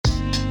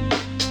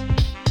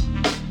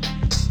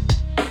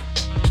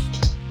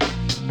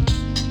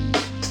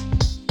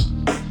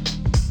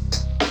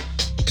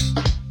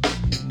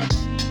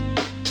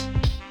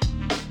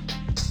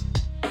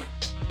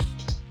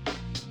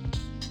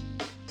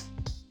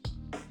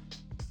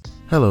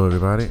Hello,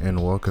 everybody,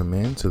 and welcome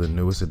in to the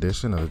newest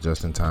edition of the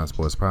Just in Time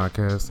Sports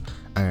Podcast.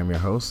 I am your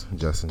host,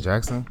 Justin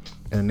Jackson,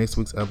 and in this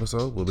week's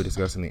episode, we'll be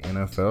discussing the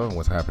NFL and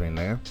what's happening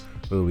there.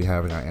 We'll be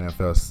having our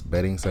NFL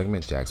betting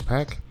segment, Jack's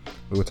Pack.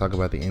 We will talk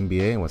about the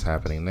NBA and what's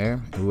happening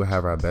there, and we will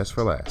have our best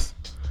for last.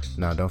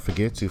 Now, don't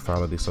forget to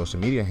follow the social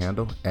media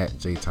handle at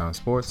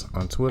JTimeSports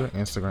on Twitter,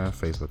 Instagram,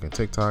 Facebook, and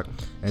TikTok,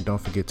 and don't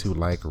forget to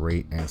like,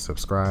 rate, and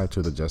subscribe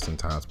to the Just in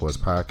Time Sports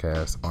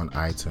Podcast on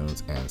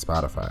iTunes and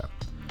Spotify.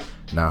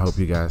 Now, I hope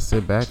you guys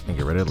sit back and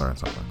get ready to learn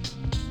something.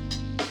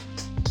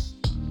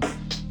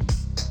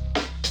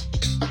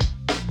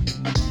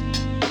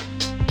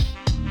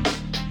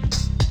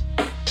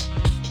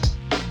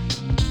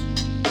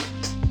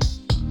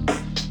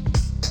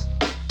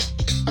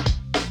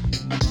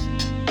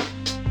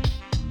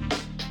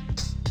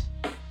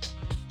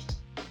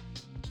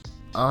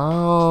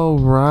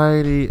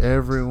 Alrighty,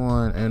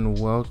 everyone, and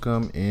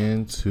welcome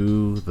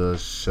into the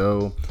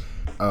show.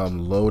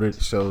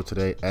 Loaded show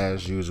today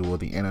as usual.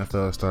 The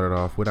NFL started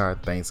off with our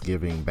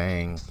Thanksgiving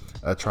bang,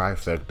 a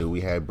trifecta.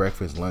 We had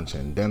breakfast, lunch,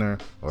 and dinner,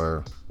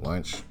 or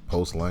lunch,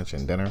 post-lunch,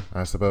 and dinner,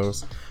 I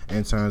suppose.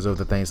 In terms of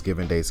the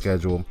Thanksgiving Day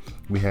schedule,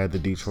 we had the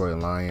Detroit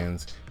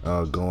Lions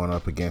going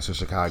up against the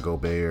Chicago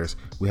Bears.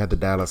 We had the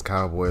Dallas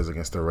Cowboys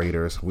against the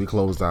Raiders. We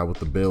closed out with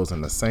the Bills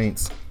and the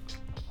Saints.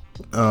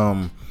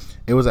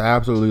 It was an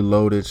absolutely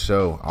loaded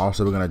show.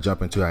 Also, we're going to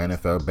jump into our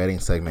NFL betting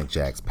segment,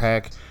 Jack's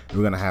Pack.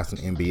 We're going to have some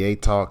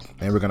NBA talk,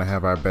 and we're going to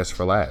have our best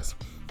for last.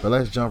 But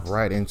let's jump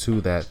right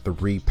into that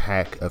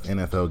 3-pack of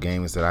NFL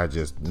games that I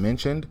just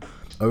mentioned.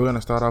 We're going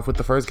to start off with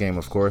the first game,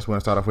 of course. We're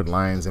going to start off with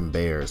Lions and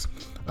Bears.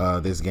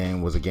 This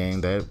game was a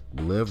game that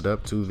lived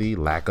up to the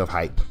lack of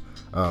hype.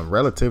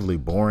 Relatively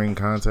boring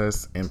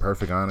contest, in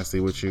perfect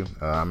honesty with you.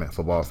 I'm a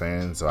football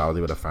fan, so I was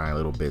able to find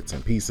little bits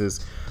and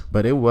pieces,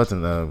 but it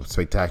wasn't a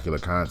spectacular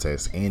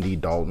contest. Andy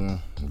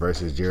Dalton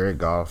versus Jared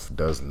Goff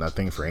does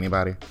nothing for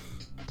anybody.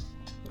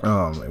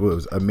 It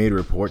was amid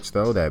reports,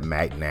 though, that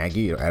Matt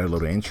Nagy, added a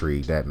little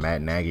intrigue, that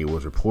Matt Nagy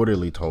was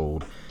reportedly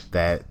told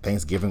that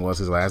Thanksgiving was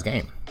his last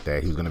game,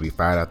 that he was going to be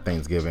fired out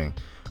Thanksgiving,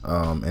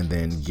 and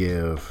then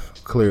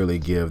clearly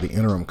give the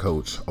interim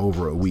coach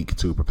over a week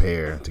to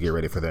prepare to get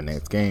ready for their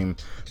next game,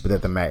 but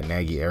that the Matt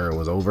Nagy era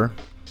was over.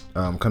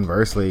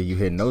 Conversely, you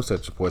had no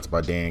such reports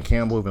about Dan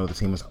Campbell, even though the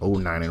team is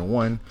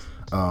 0-9-1,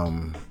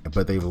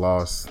 but they've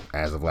lost,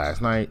 as of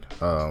last night,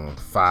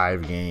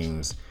 5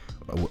 games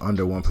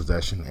under one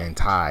possession and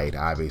tied,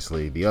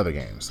 obviously, the other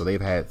games. So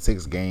they've had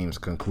 6 games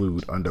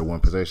conclude under one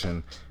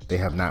possession. They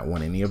have not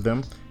won any of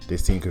them.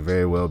 This team could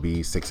very well be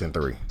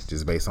 6-3,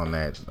 just based on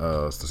that.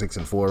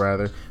 6-4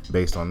 rather.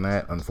 Based on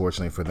that,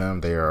 unfortunately for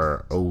them, they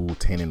are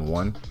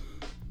 0-10-1.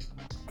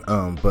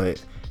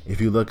 But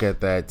if you look at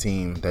that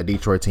team, that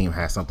Detroit team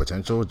has some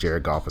potential.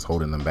 Jared Goff is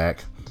holding them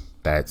back.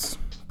 That's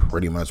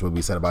pretty much what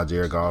we said about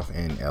Jared Goff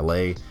in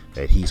LA,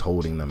 that he's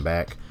holding them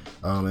back.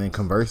 And then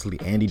conversely,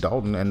 Andy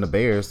Dalton and the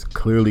Bears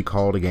clearly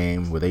called a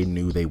game where they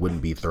knew they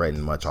wouldn't be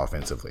threatened much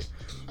offensively.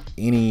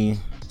 Any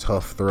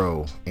tough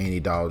throw Andy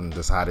Dalton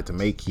decided to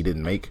make, he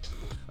didn't make.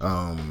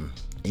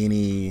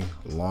 Any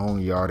long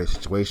yardage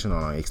situation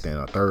on a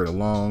third or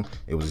long,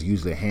 it was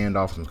usually a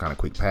handoff, some kind of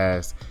quick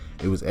pass.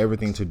 It was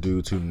everything to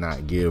do to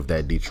not give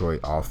that Detroit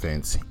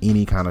offense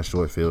any kind of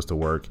short fields to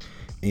work,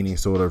 any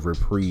sort of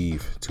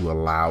reprieve to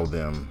allow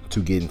them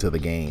to get into the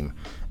game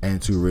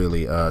and to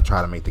really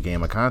try to make the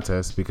game a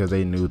contest, because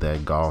they knew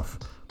that Goff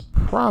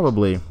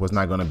probably was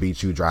not going to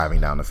beat you driving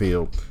down the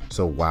field.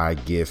 So why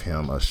give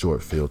him a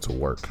short field to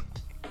work?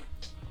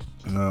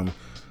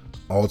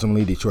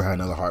 Ultimately, Detroit had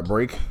another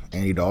heartbreak.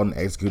 Andy Dalton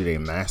executed a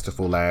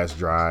masterful last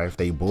drive.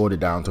 They boiled it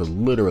down to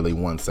literally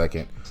 1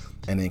 second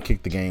and then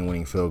kicked the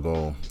game-winning field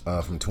goal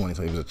from 20.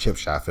 So it was a chip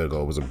shot field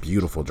goal. It was a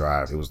beautiful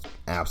drive. It was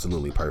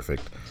absolutely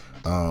perfect.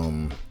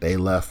 They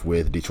left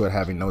with Detroit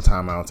having no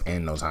timeouts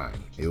and no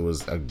time. It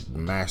was a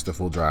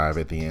masterful drive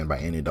at the end by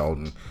Andy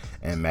Dalton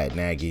and Matt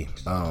Nagy.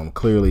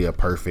 Clearly a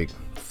perfect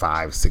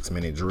 5-6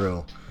 minute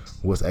drill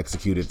was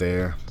executed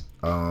there.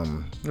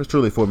 It was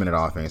truly a 4-minute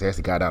offense. They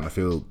actually got down the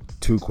field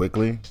too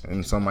quickly,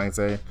 and some might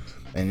say,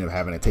 and ended up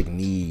having to take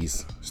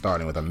knees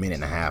starting with a minute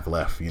and a half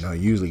left. You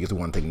usually you get to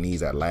want to take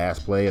knees at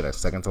last play, that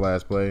second to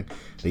last play.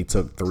 They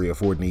took 3 or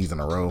 4 knees in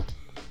a row.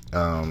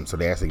 So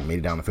they actually made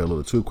it down the field a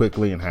little too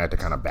quickly and had to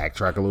kind of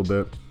backtrack a little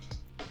bit.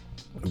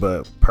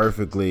 But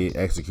perfectly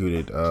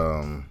executed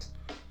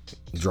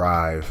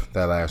drive,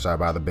 that last drive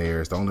by the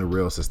Bears. The only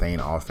real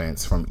sustained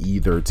offense from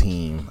either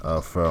team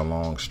for a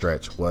long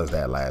stretch was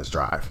that last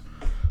drive.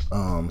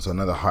 So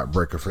another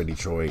heartbreaker for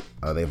Detroit.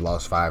 They've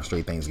lost 5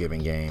 straight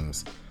Thanksgiving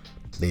games.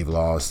 They've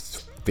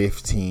lost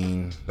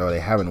 15, though they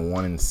haven't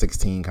won in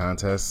 16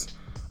 contests.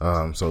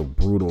 So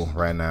brutal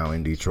right now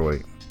in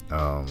Detroit.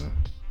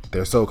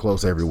 They're so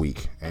close every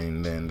week,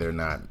 and then they're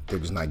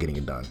just not getting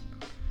it done.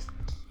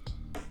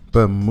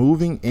 But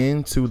moving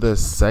into the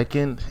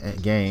second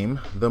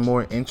game, the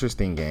more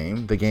interesting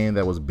game, the game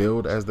that was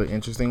billed as the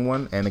interesting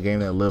one, and the game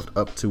that lived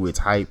up to its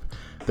hype,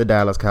 the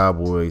Dallas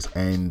Cowboys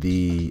and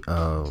the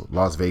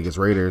Las Vegas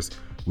Raiders,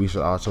 we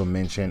should also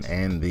mention,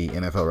 and the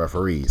NFL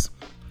referees.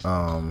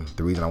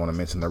 The reason I want to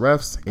mention the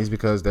refs is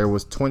because there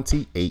was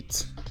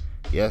 28.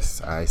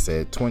 Yes, I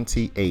said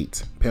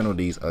 28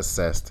 penalties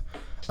assessed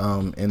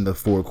in the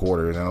 4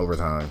 quarters and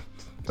overtime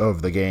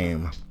of the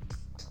game.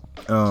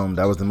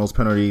 That was the most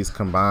penalties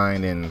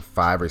combined in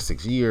 5 or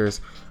 6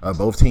 years.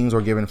 Both teams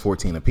were given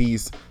 14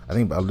 apiece.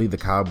 I believe the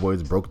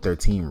Cowboys broke their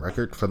team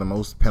record for the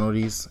most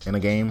penalties in a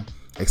game.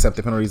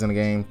 Accepted penalties in a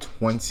game,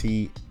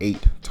 28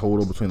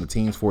 total between the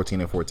teams,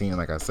 14 and 14,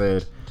 like I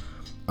said.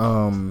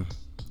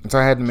 So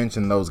I had to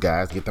mention those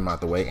guys, get them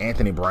out the way.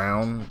 Anthony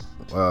Brown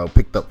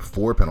picked up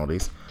 4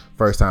 penalties.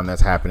 First time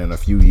that's happened in a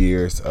few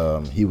years.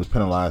 He was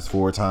penalized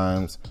 4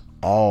 times,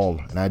 all,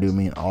 and I do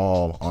mean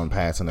all, on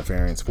pass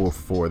interference, 4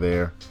 for 4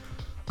 there,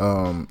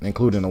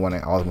 including the one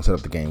that ultimately set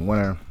up the game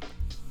winner.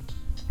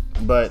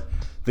 But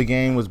the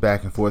game was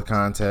back and forth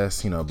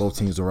contest. Both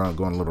teams were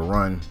going a little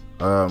run,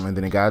 and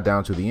then it got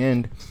down to the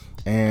end,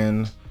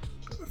 and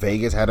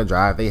Vegas had a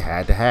drive they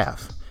had to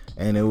have,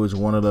 and it was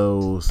one of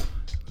those,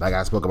 like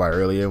I spoke about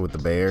earlier with the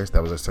Bears,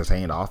 that was a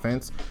sustained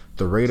offense.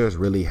 The Raiders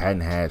really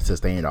hadn't had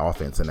sustained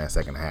offense in that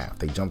second half.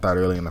 They jumped out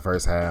early in the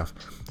first half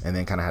and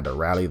then kind of had to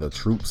rally the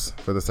troops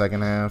for the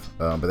second half.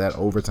 But that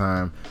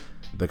overtime,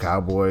 the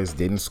Cowboys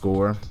didn't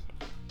score,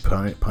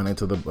 punted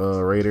to the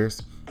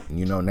Raiders.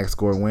 Next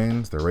score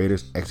wins. The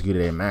Raiders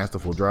executed a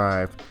masterful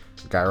drive,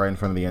 got right in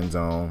front of the end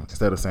zone.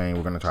 Instead of saying,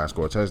 we're going to try to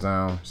score a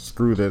touchdown,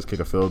 screw this, kick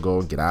a field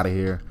goal, get out of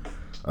here.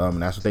 And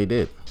that's what they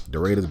did. The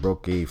Raiders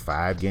broke a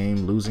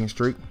 5-game losing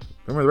streak.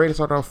 Remember, the Raiders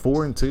started off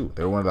 4-2.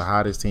 They were one of the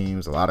hottest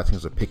teams. A lot of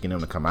teams were picking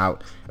them to come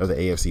out of the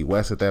AFC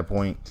West at that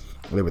point.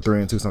 They were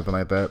 3-2, something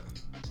like that.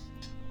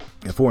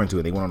 And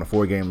 4-2. They went on a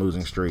 4-game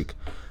losing streak.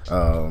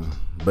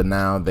 But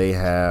now they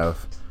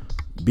have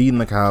beaten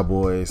the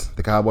Cowboys.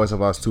 The Cowboys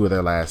have lost 2 of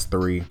their last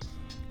 3.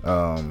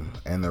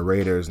 And the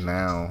Raiders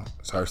now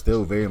are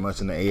still very much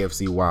in the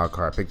AFC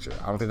wildcard picture.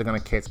 I don't think they're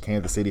going to catch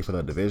Kansas City for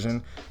the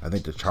division. I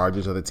think the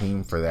Chargers are the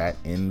team for that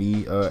in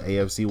the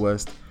AFC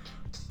West.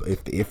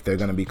 If they're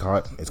going to be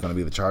caught, it's going to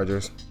be the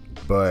Chargers.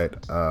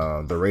 But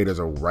the Raiders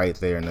are right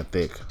there in the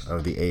thick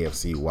of the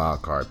AFC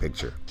wildcard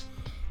picture.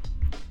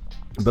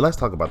 But let's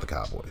talk about the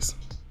Cowboys.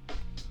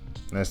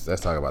 Let's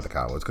talk about the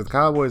Cowboys, because the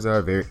Cowboys are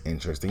a very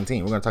interesting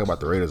team. We're going to talk about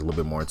the Raiders a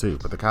little bit more too,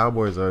 but the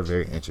Cowboys are a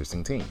very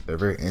interesting team. They're a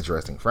very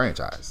interesting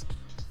franchise.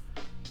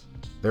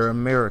 They're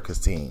America's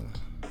team.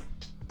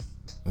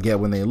 Yet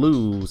when they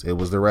lose, it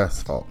was the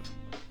refs' fault.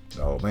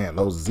 Oh man,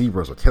 those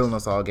Zebras were killing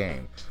us all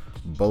game.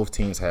 Both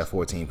teams had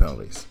 14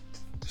 penalties.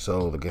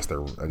 So I guess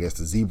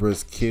the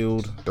Zebras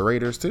killed the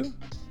Raiders too,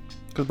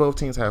 because both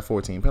teams had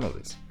 14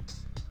 penalties.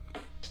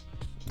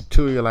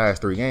 2 of your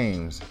last 3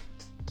 games,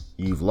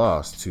 you've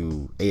lost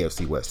to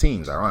AFC West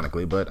teams,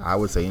 ironically, but I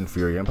would say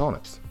inferior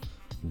opponents.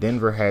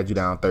 Denver had you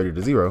down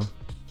 30-0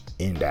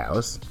 in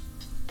Dallas,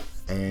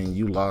 and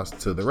you lost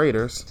to the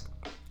Raiders.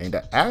 And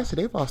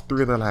actually, they've lost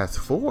 3 of their last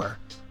 4.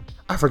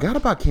 I forgot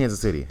about Kansas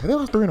City. Have they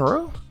lost 3 in a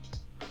row?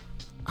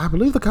 I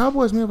believe the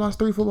Cowboys may have lost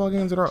 3 football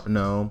games in a row.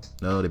 No,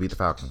 they beat the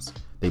Falcons.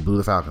 They blew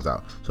the Falcons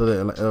out. So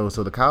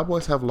the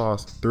Cowboys have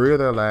lost 3 of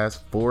their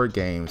last 4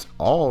 games,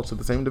 all to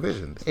the same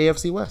division, the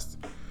AFC West.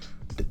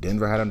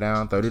 Denver had them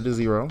down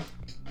 30-0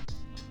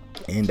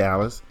 in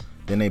Dallas.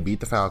 Then they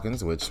beat the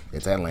Falcons, which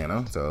it's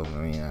Atlanta. So, I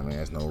mean,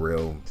 there's no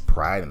real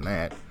pride in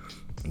that.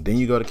 Then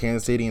you go to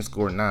Kansas City and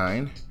score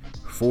 9.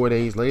 4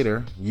 days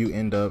later, you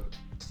end up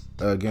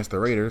against the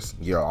Raiders.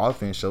 Your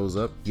offense shows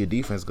up. Your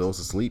defense goes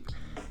to sleep.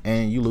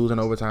 And you lose in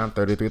overtime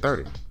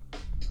 33-30.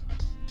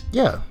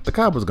 Yeah, the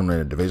Cowboys are going to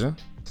win the division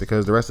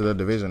because the rest of the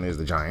division is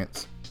the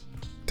Giants.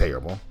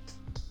 Terrible.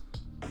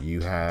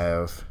 You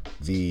have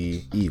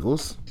the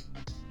Eagles.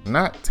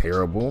 Not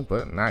terrible,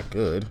 but not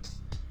good.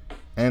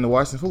 And the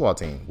Washington football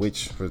team,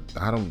 which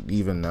I don't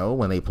even know.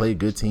 When they play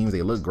good teams,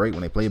 they look great.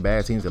 When they play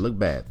bad teams, they look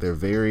bad. They're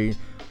very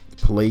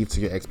play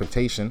to your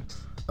expectation,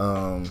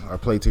 or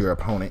play to your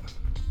opponent.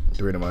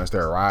 Pretty much,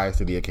 they're a rise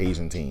to the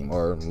occasion team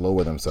or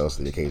lower themselves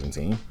to the occasion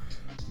team.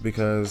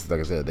 Because,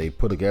 like I said, they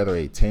put together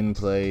a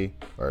 10-play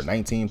or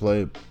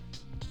 19-play,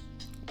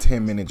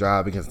 10-minute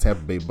drive against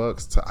Tampa Bay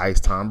Bucks to ice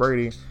Tom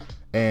Brady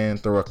and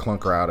throw a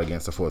clunker out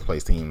against a 4th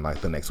place team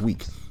like the next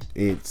week.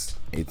 It's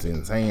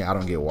insane. I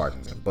don't get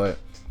Washington, but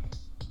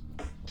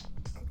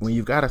when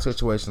you've got a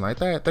situation like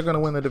that, they're going to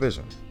win the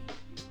division.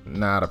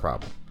 Not a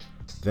problem.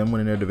 Them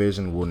winning their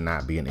division will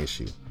not be an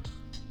issue.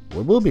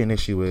 What will be an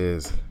issue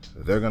is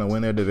they're going to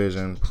win their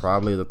division,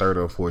 probably the 3rd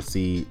or 4th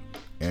seed,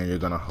 and you're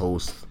going to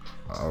host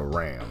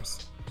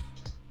Rams.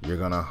 You're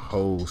going to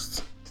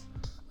host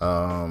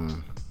I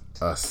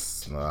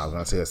was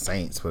going to say a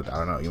Saints, but I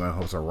don't know. You might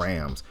host a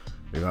Rams.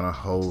 You're going to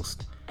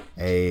host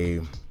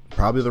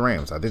probably the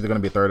Rams. I think they're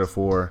going to be 3rd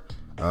or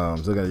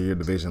 4th. So look at your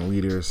division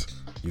leaders.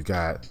 You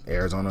got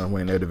Arizona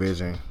winning their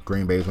division,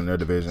 Green Bay's winning their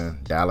division,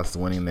 Dallas is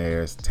winning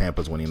theirs,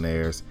 Tampa's winning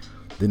theirs.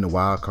 Then the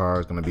wild card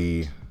is going to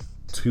be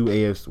 2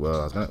 AFC.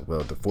 Well,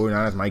 the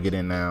 49ers might get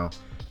in now.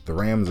 The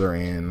Rams are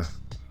in.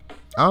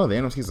 I don't know, the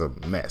NFC's a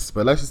mess.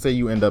 But let's just say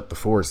you end up the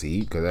 4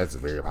 seed, because that's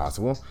very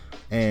possible,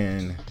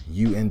 and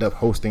you end up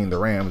hosting the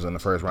Rams in the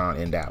first round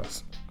in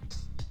Dallas.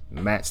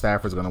 Matt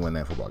Stafford's going to win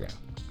that football game.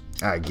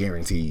 I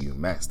guarantee you,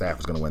 Matt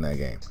Stafford's going to win that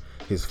game.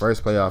 His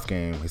first playoff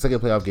game, his second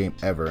playoff game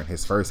ever,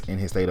 his first in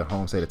his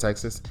home state of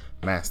Texas,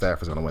 Matt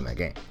Stafford's going to win that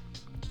game.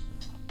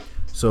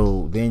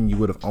 So then you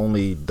would have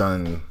only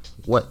done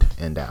what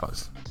in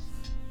Dallas?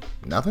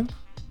 Nothing?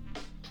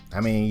 I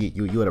mean,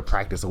 you would have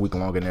practiced a week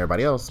longer than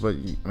everybody else, but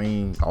I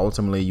mean,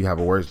 ultimately you have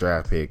a worse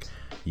draft pick.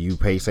 You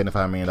pay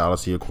 $75 million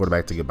to your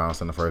quarterback to get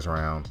bounced in the first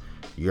round.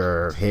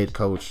 Your head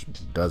coach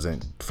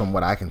doesn't, from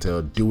what I can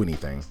tell, do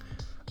anything.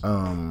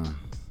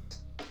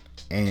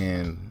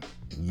 And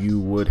you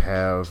would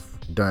have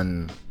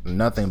done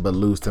nothing but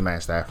lose to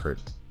Matt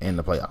Stafford in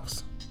the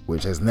playoffs,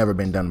 which has never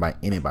been done by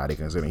anybody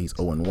considering he's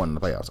 0-1 in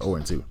the playoffs,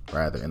 0-2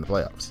 rather in the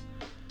playoffs.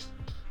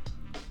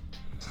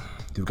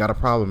 You've got a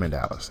problem in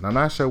Dallas, and I'm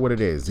not sure what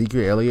it is.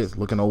 Ezekiel Elliott's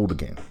looking old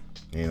again.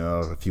 You know,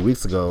 a few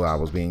weeks ago, I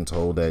was being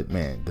told that,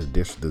 man,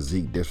 the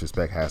Zeke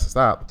disrespect has to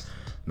stop.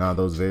 Now,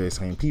 those very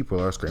same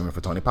people are screaming for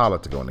Tony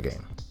Pollard to go in the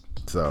game.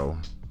 So,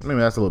 I mean,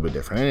 that's a little bit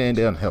different. And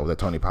it doesn't help that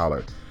Tony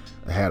Pollard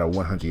had a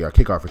 100-yard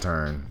kickoff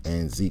return,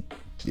 and Zeke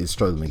is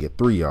struggling to get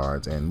 3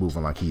 yards and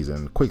moving like he's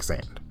in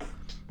quicksand.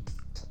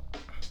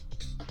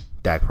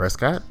 Dak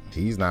Prescott,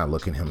 he's not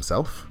looking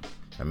himself.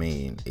 I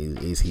mean,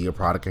 is he a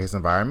product of his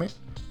environment?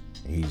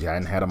 He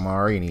hadn't had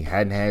Amari and he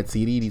hadn't had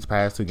CD these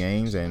past 2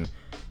 games, and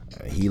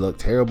he looked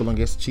terrible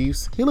against the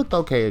Chiefs. He looked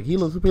okay. He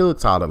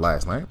looked solid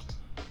last night.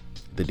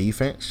 The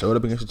defense showed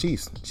up against the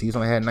Chiefs. The Chiefs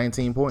only had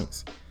 19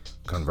 points.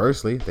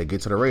 Conversely, they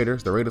get to the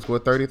Raiders. The Raiders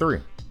scored 33,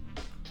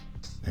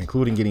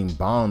 including getting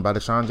bombed by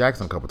Deshaun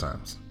Jackson a couple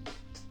times.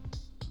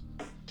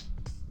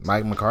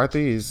 Mike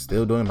McCarthy is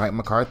still doing Mike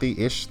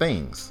McCarthy-ish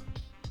things.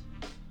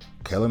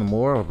 Kellen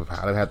Moore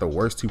probably had the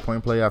worst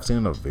 2-point play I've seen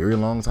in a very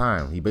long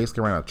time. He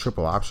basically ran a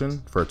triple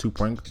option for a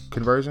 2-point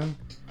conversion.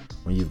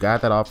 When you've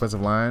got that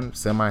offensive line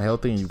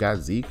semi-healthy and you've got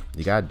Zeke,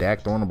 you got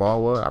Dak throwing the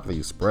ball well, I think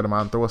you spread them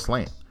out and throw a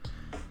slant.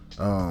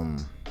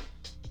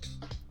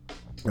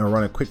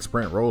 Run a quick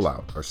sprint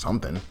rollout or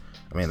something.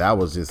 I mean, that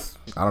was just,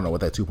 I don't know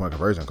what that 2-point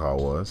conversion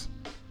call was.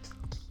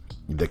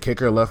 The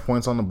kicker left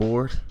points on the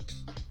board.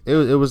 It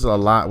was a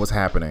lot was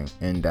happening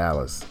in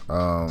Dallas.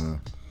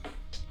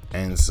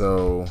 And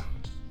so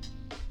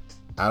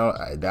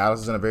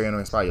Dallas is in a very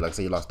annoying spot. Like I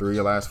say, you lost 3 of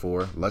your last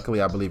 4.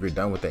 Luckily, I believe you're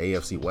done with the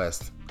AFC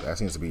West. That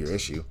seems to be your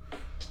issue.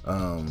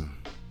 And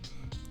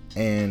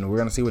we're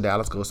going to see where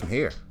Dallas goes from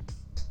here.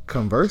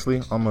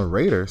 Conversely, on the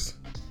Raiders,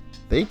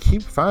 they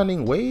keep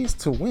finding ways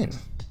to win.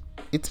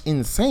 It's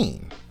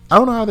insane. I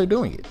don't know how they're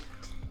doing it.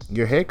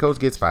 Your head coach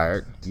gets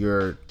fired.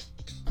 Your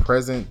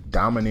present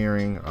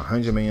domineering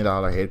 $100 million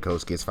head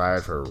coach gets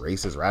fired for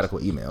racist, radical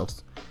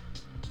emails.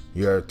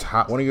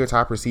 One of your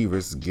top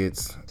receivers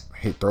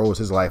throws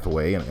his life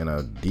away in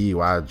a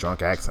DUI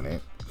drunk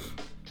accident.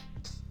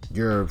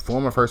 Your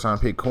former first-round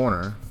pick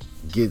corner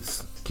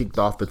gets kicked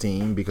off the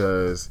team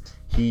because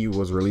he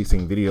was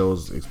releasing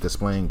videos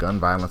displaying gun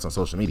violence on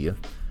social media.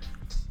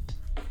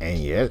 And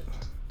yet,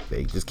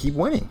 they just keep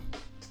winning.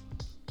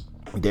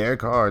 Derek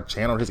Carr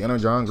channeled his inner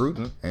John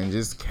Gruden and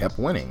just kept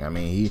winning. I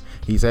mean,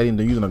 he said he's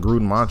using a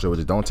Gruden mantra, which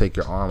is don't take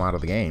your arm out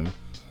of the game,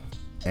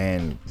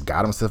 and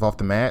got himself off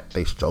the mat.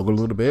 They struggled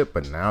a little bit,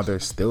 but now they're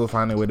still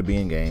finding a way to be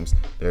in games.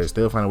 They're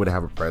still finding a way to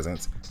have a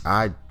presence.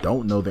 I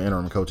don't know the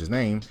interim coach's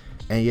name,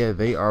 and yet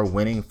they are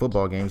winning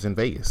football games in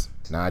Vegas.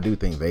 Now, I do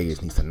think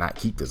Vegas needs to not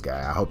keep this guy.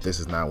 I hope this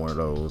is not one of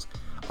those,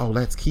 oh,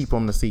 let's keep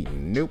him the seat.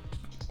 Nope.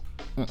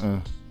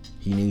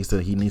 He needs to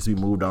be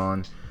moved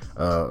on.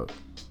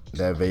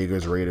 That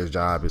Vegas Raiders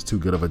job is too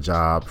good of a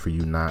job for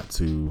you not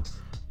to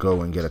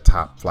go and get a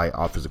top flight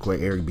offensive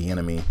coordinator, Eric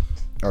Bieniemy,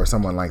 or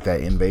someone like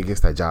that in Vegas.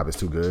 That job is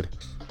too good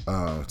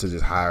to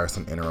just hire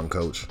some interim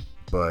coach.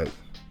 But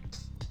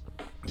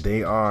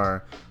they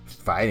are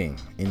fighting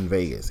in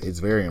Vegas. It's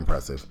very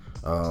impressive.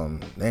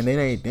 And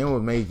then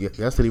what made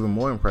yesterday even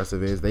more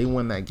impressive is they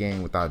won that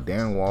game without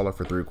Darren Waller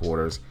for 3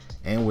 quarters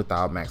and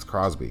without Max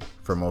Crosby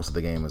for most of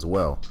the game as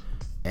well.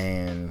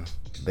 And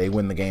they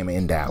win the game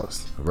in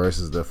Dallas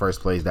versus the first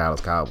place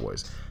Dallas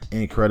Cowboys.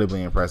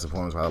 Incredibly impressive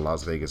performance by the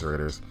Las Vegas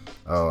Raiders.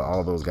 All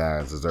of those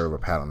guys deserve a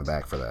pat on the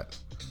back for that.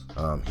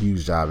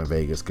 Huge job in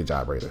Vegas. Good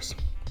job, Raiders.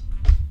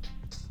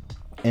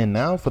 And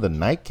now for the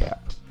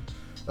nightcap.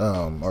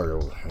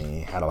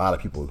 Had a lot of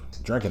people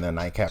drinking their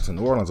nightcaps in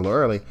New Orleans a little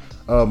early.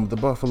 The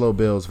Buffalo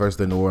Bills versus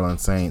the New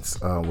Orleans Saints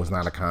was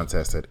not a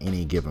contest at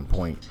any given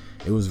point.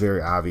 It was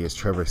very obvious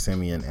Trevor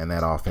Siemian and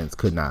that offense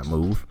could not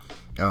move.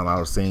 I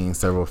was seeing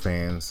several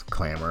fans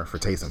clamor for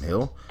Taysom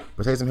Hill,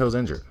 but Taysom Hill's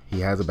injured. He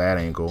has a bad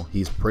ankle.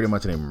 He's pretty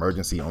much an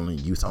emergency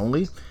use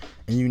only,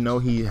 and you know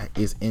he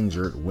is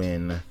injured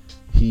when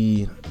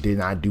he did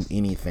not do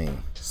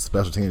anything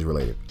special teams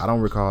related. I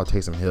don't recall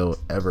Taysom Hill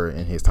ever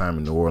in his time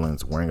in New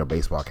Orleans wearing a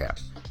baseball cap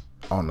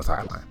on the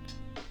sideline,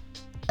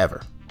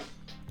 ever.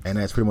 And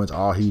that's pretty much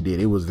all he did.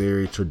 It was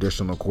very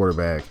traditional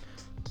quarterback,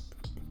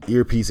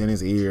 earpiece in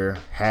his ear,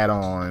 hat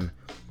on,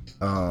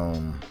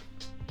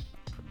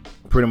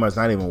 pretty much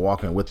not even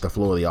walking with the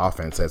flow of the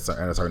offense at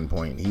a certain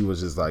point. He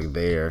was just like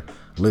there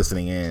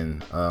listening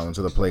in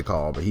to the play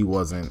call, but he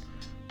wasn't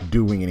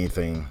doing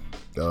anything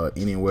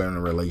anywhere in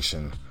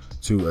relation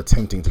to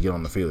attempting to get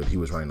on the field. He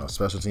was running no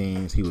special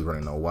teams. He was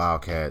running no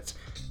wildcats.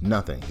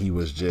 Nothing. He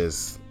was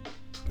just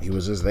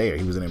there.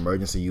 He was an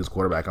emergency use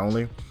quarterback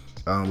only,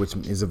 which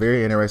is a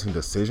very interesting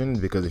decision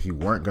because if you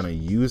weren't going to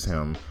use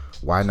him,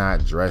 why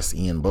not dress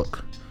Ian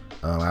Book?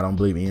 I don't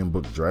believe Ian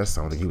Book dressed.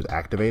 I don't think he was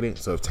activated.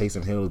 So if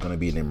Taysom Hill is going to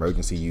be an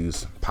emergency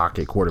use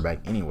pocket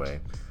quarterback anyway,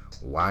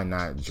 why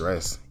not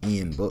dress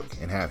Ian Book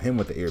and have him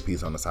with the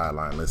earpiece on the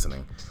sideline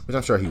listening, which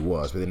I'm sure he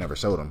was, but they never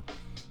showed him.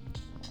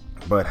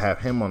 But have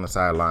him on the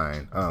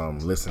sideline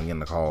listening in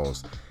the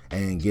calls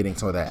and getting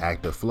some of that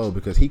active flow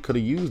because he could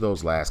have used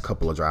those last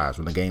couple of drives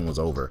when the game was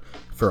over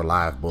for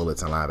live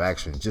bullets and live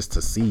action just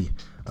to see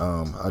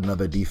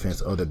another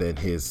defense other than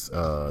his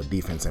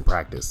defense in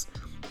practice.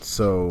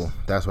 So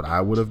that's what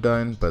I would have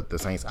done, but the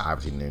Saints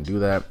obviously didn't do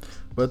that.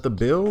 But the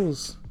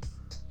Bills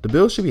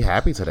should be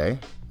happy today,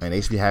 and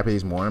they should be happy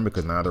this morning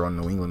because now they're on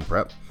New England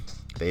prep.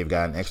 They've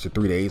got an extra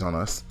 3 days on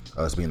us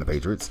being the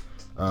Patriots.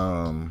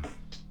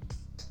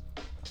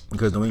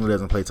 Because New England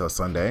doesn't play till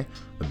Sunday.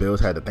 The Bills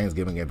had the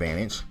Thanksgiving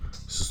advantage.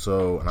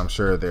 So, and I'm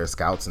sure their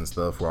scouts and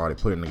stuff were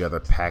already putting together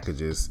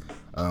packages.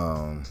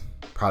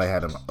 Probably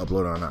had them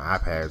uploaded on their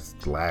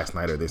iPads last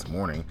night or this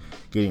morning,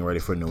 getting ready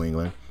for New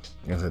England.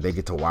 And so they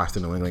get to watch the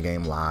New England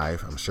game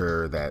live. I'm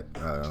sure that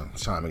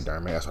Sean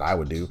McDermott, that's what I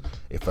would do.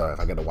 If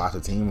I get to watch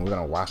the team, we're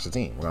going to watch the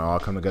team. We're going to all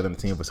come together in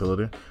the team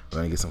facility. We're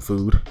going to get some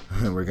food.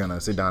 And we're going to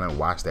sit down and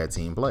watch that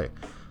team play.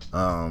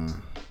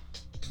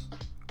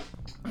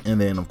 And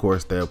then, of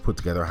course, they'll put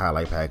together a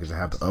highlight package and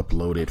have the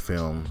uploaded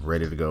film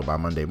ready to go by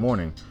Monday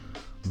morning.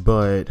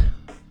 But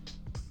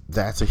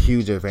that's a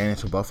huge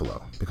advantage for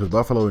Buffalo because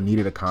Buffalo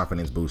needed a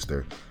confidence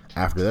booster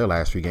after their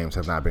last few games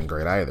have not been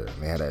great either.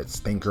 They had a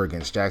stinker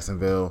against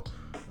Jacksonville.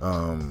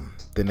 Then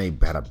they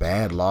had a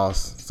bad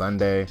loss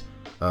Sunday.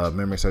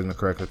 Memory serves me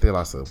correctly. They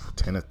lost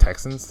to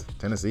Texans.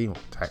 Tennessee.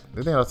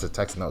 They lost to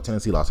Texans. No,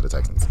 Tennessee lost to the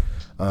Texans.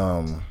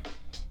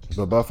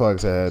 But Buffalo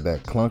had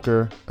that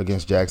clunker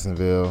against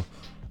Jacksonville.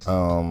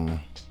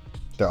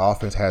 Their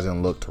offense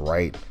hasn't looked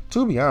right.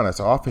 To be honest,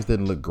 the offense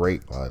didn't look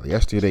great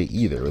yesterday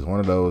either. It was one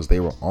of those,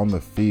 they were on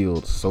the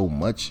field so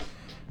much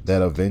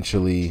that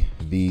eventually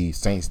the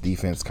Saints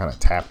defense kind of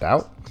tapped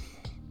out.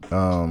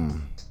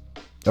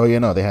 They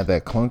had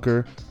that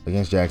clunker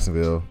against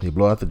Jacksonville. They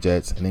blow out the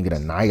Jets and then get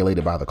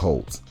annihilated by the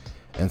Colts.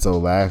 And so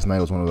last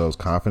night was one of those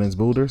confidence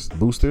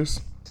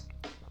boosters.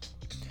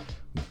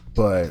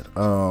 But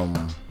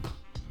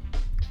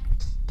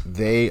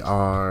they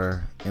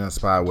are in a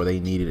spot where they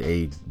needed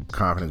a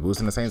confidence boost,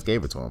 and the Saints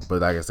gave it to them.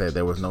 But like I said,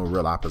 there was no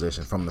real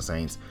opposition from the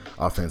Saints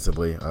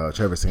offensively.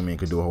 Trevor Siemian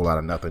could do a whole lot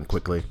of nothing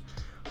quickly.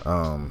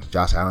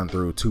 Josh Allen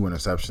threw 2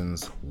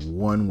 interceptions.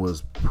 One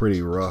was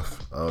pretty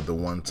rough. The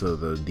one to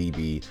the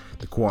DB,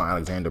 the Quan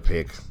Alexander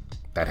pick,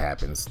 that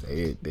happens.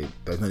 There's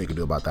nothing you can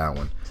do about that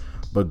one.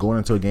 But going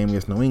into a game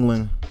against New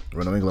England,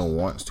 where New England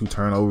wants to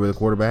turn over the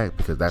quarterback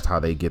because that's how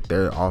they get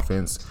their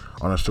offense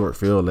on a short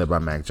field led by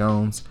Mac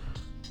Jones,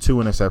 2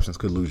 interceptions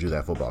could lose you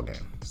that football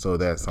game. So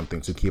that's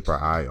something to keep our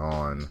eye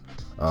on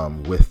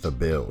with the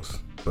Bills.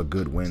 But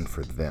good win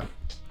for them.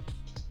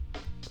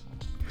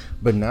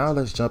 But now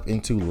let's jump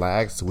into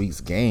last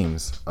week's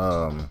games.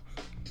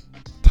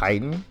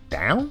 Titan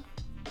down?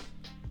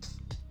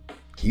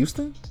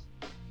 Houston?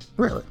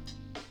 Really?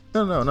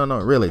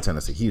 No. Really,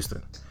 Tennessee.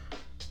 Houston.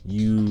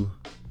 In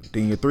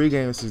your 3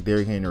 games since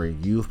Derrick Henry,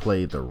 you've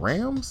played the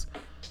Rams,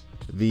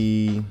 who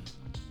the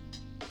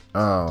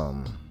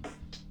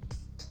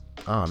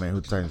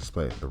Titans just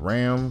played? The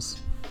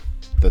Rams,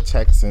 the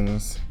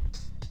Texans,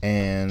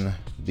 and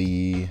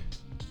you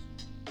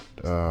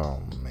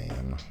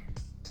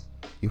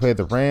played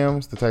the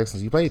Rams, the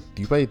Texans. You played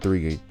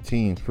 3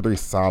 teams, 3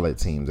 solid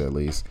teams at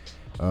least.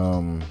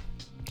 You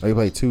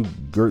played 2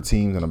 good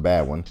teams and a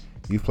bad one.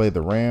 You've played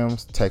the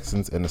Rams,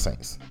 Texans, and the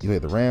Saints. You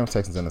played the Rams,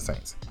 Texans, and the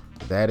Saints.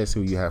 That is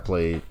who you have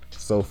played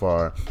so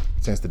far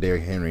since the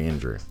Derrick Henry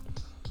injury.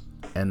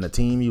 And the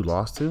team you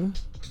lost to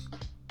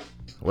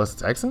was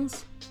the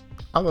Texans?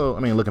 Although,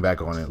 looking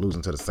back on it,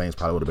 losing to the Saints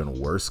probably would have been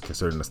worse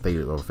considering the state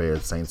of affairs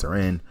the Saints are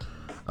in.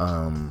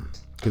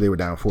 Because they were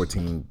down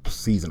 14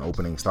 season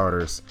opening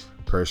starters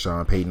per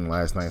Sean Payton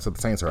last night. So the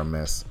Saints are a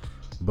mess.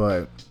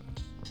 But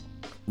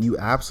you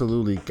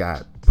absolutely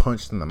got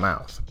punched in the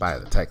mouth by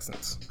the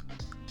Texans.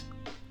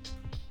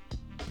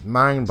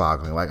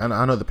 Mind-boggling.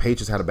 I know the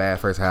Patriots had a bad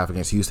first half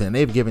against Houston, and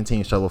they've given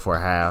teams trouble for a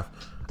half,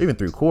 even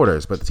 3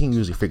 quarters, but the team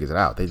usually figures it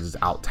out. They just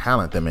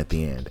out-talent them at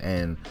the end,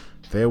 and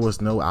there was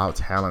no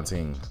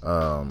out-talenting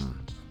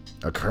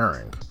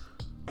occurring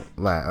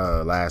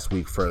last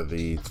week for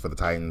the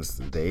Titans.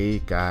 They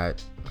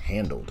got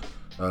handled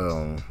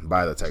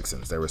by the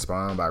Texans. They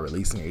respond by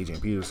releasing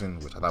Adrian Peterson,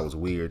 which I thought was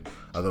weird,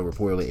 although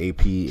reportedly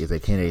AP is a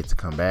candidate to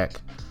come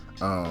back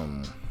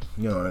in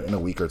a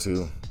week or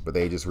 2. But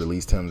they just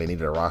released him. They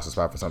needed a roster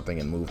spot for something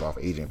and moved off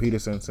Adrian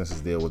Peterson since his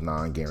deal was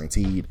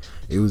non-guaranteed.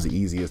 It was the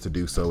easiest to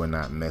do so and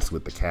not mess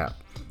with the cap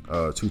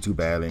too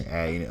badly and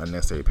add any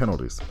unnecessary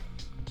penalties.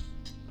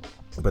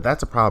 But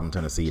that's a problem,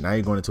 Tennessee. Now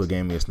you're going into a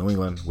game against New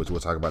England, which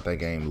we'll talk about that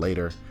game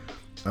later.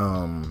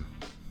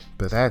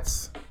 But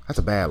that's That's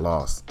a bad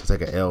loss to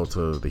take an L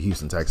to the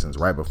Houston Texans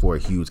right before a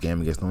huge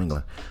game against New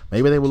England.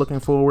 Maybe they were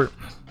looking forward,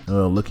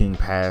 looking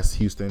past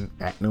Houston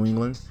at New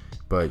England,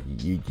 but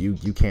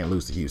you can't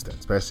lose to Houston,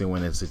 especially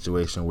when it's a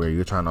situation where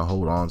you're trying to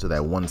hold on to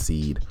that 1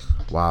 seed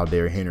while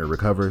Derrick Henry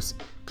recovers.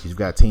 Because you've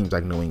got teams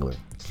like New England,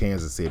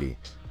 Kansas City,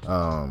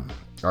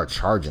 are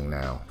charging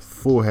now,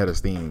 full head of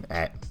steam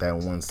at that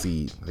 1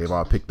 seed. They've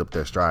all picked up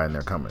their stride and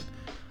they're coming.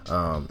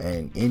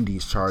 And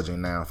Indy's charging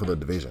now for the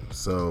division.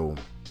 So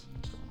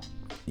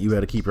you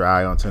got to keep your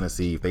eye on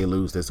Tennessee. If they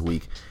lose this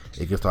week,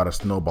 it could start a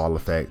snowball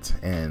effect,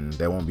 and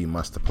there won't be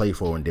much to play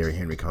for when Derrick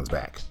Henry comes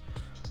back.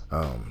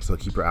 So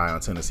keep your eye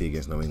on Tennessee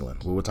against New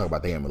England. We'll talk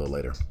about them a little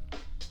later.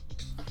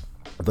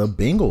 The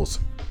Bengals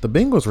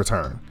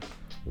return.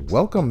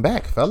 Welcome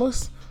back,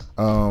 fellas.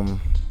 And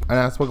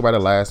I spoke about it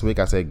last week.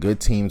 I said good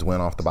teams win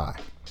off the bye.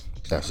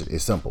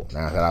 It's simple.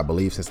 Now that I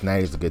believe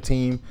Cincinnati is a good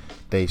team,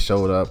 they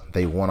showed up.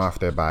 They won off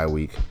their bye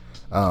week.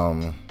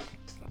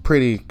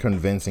 Pretty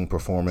convincing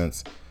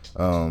performance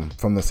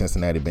from the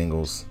Cincinnati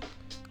Bengals,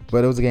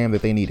 but it was a game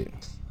that they needed.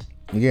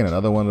 Again,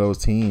 another one of those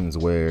teams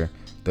where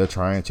they're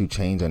trying to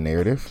change a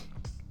narrative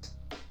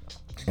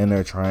and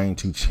they're trying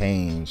to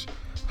change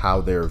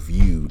how they're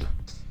viewed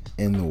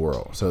in the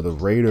world. So the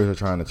Raiders are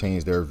trying to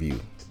change their view.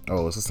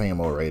 Oh, it's the same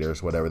old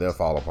Raiders, whatever, they'll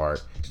fall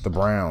apart. The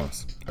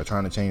Browns are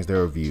trying to change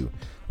their view.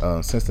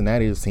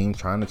 Cincinnati is a team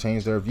trying to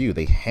change their view.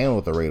 They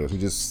handled the Raiders, who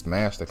just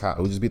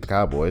beat the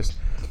Cowboys.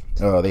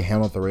 They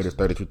handled the Raiders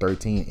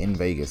 32-13 in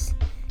Vegas.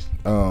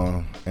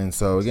 And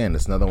so again,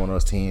 it's another one of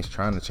those teams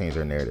trying to change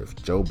their narrative.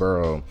 Joe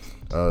Burrow,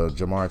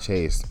 Jamar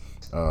Chase,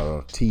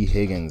 T.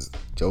 Higgins,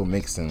 Joe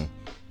Mixon,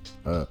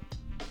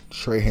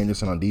 Trey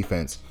Henderson on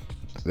defense.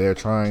 They're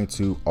trying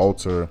to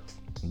alter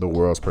the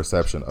world's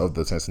perception of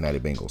the Cincinnati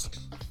Bengals.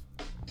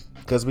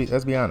 Because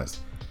let's be honest,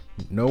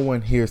 no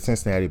one hears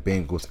Cincinnati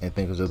Bengals and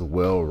thinks it's just a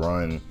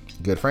well-run,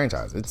 good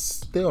franchise. It's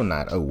still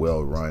not a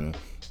well-run,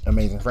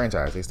 amazing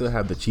franchise. They still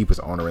have the cheapest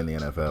owner in the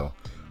NFL.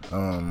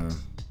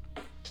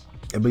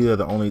 I believe they're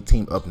the only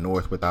team up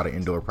north without an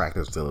indoor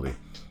practice facility.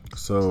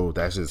 So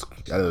that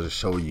does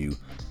show you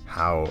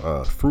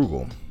how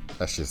frugal,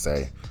 let's just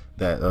say,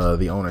 that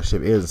the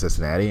ownership is in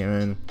Cincinnati.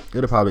 And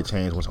it'll probably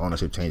change once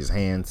ownership changes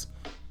hands.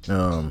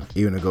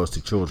 Even if it goes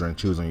to children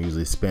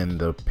usually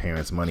spend the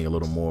parents' money a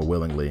little more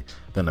willingly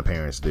than the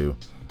parents do.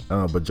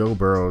 But Joe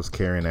Burrow's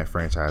carrying that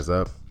franchise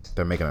up.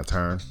 They're making a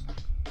turn.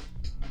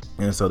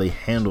 And so they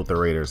handled the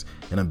Raiders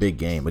in a big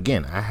game.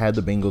 Again, I had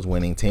the Bengals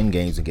winning 10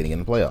 games and getting in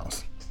the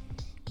playoffs.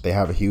 They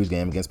have a huge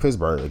game against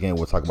Pittsburgh. Again,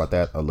 we'll talk about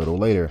that a little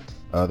later.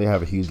 They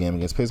have a huge game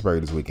against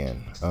Pittsburgh this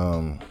weekend.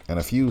 And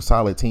a few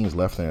solid teams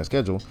left in their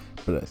schedule.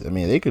 But, I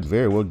mean, they could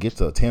very well get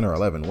to 10 or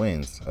 11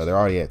 wins. They're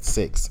already at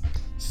 6.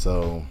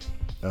 So,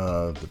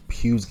 the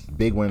huge,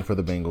 big win for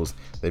the Bengals.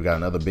 They've got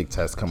another big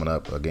test coming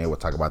up. Again, we'll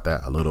talk about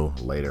that a little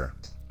later.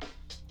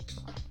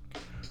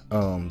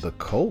 The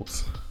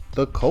Colts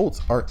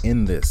are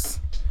in this.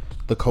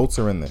 The Colts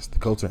are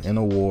in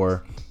a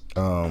war.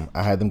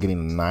 I had them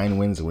getting 9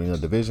 wins and winning the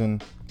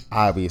division.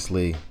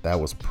 Obviously, that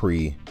was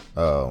pre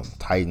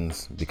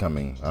Titans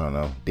becoming,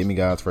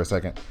 demigods for a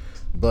second.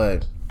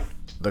 But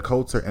the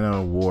Colts are in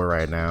a war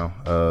right now.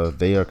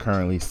 They are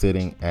currently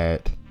sitting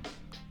at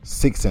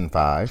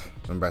 6-5.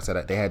 Remember I said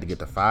that they had to get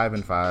to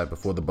 5-5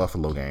 before the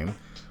Buffalo game.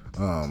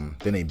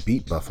 Then they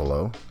beat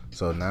Buffalo.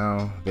 So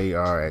now they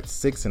are at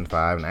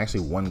 6-5 and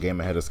actually 1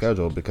 game ahead of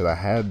schedule, because I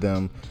had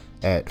them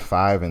at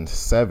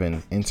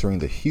 5-7 entering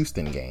the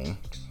Houston game.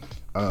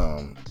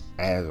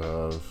 As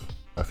of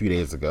a few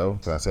days ago.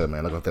 So I said,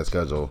 man, look at that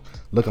schedule,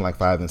 looking like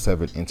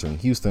 5-7 entering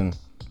Houston.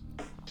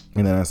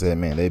 And then I said,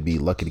 man, they'd be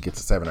lucky to get to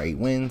 7 or 8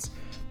 wins,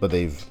 but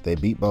they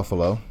beat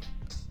Buffalo.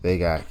 They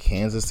got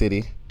Kansas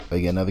City.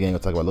 They get another game we'll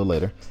talk about a little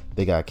later.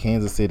 They got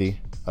Kansas City,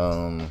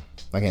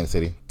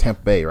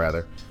 Tampa Bay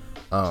rather,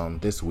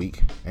 this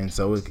week. And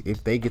so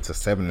if they get to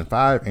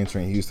 7-5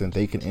 entering Houston,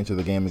 they can enter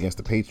the game against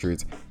the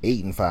Patriots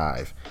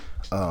 8-5.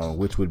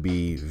 Which would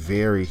be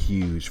very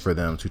huge for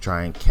them to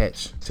try and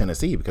catch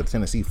Tennessee, because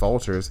Tennessee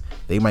falters.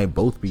 They might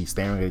both be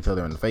staring at each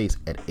other in the face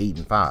at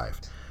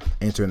 8-5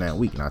 entering that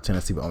week. Now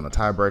Tennessee will own the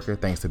tiebreaker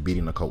thanks to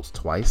beating the Colts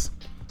twice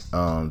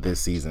this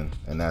season,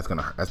 and that's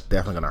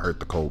definitely gonna hurt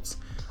the Colts.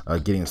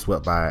 Getting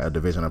swept by a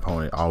division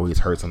opponent always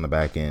hurts on the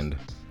back end,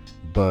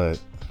 but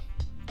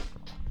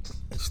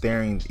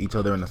staring each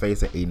other in the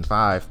face at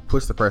 8-5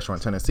 puts the pressure on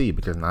Tennessee,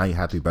 because now you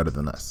have to be better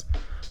than us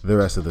the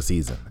rest of the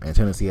season. And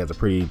Tennessee has a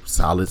pretty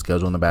solid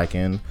schedule on the back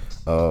end.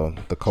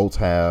 The Colts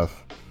have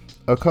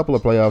a couple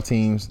of playoff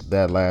teams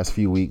that last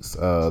few weeks.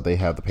 They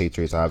have the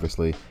Patriots,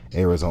 obviously,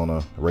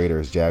 Arizona,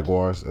 Raiders,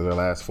 Jaguars are their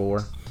last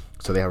 4.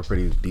 So they have a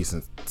pretty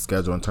decent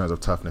schedule in terms of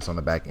toughness on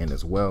the back end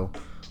as well.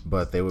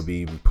 But they would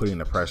be putting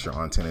the pressure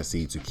on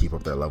Tennessee to keep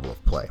up their level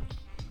of play.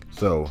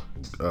 So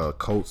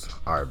Colts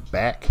are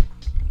back.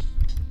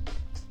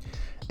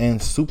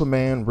 And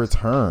Superman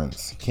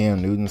returns.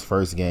 Cam Newton's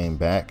first game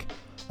back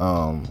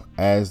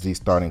as the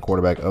starting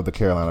quarterback of the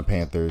Carolina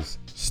Panthers.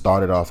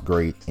 Started off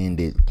great,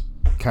 ended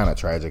kind of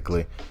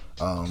tragically.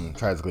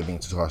 Tragically being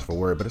too harsh for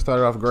word, but it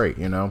started off great.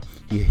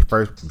 He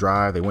first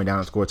drive, they went down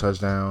and scored a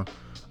touchdown.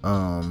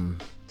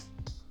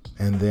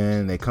 And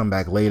then they come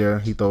back later.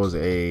 He throws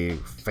a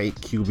fake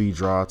QB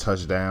draw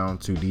touchdown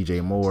to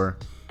DJ Moore.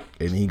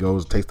 And he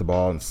goes, takes the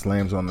ball and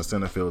slams on the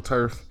center field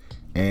turf.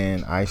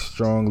 And I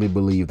strongly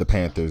believe the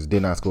Panthers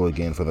did not score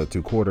again for the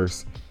 2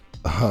 quarters.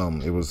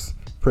 It was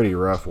pretty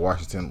rough.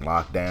 Washington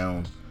locked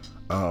down.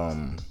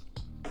 And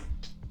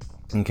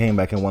came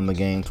back and won the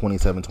game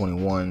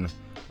 27-21.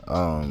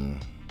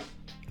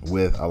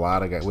 With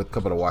a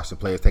couple of Washington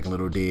players taking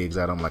little digs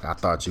at him. Like, I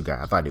thought he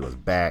was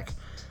back.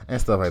 And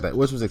stuff like that,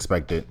 which was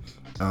expected.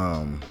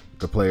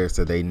 The players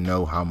said they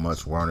know how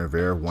much Ron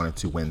Rivera wanted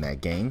to win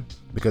that game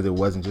because it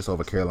wasn't just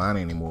over Carolina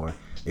anymore.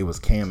 It was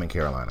Cam and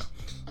Carolina.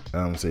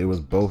 So it was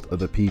both of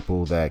the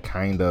people that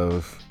kind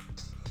of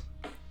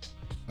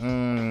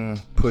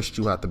pushed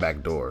you out the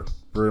back door.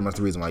 Pretty much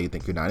the reason why you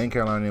think you're not in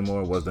Carolina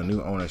anymore was the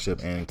new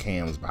ownership and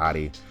Cam's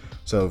body.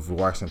 So if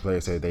Washington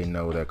players said they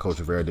know that Coach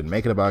Rivera didn't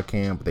make it about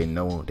Cam, but they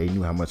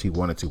knew how much he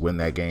wanted to win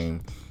that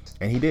game,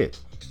 and he did.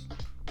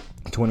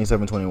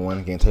 27-21.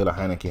 Again, Taylor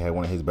Heinicke had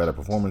one of his better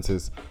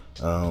performances.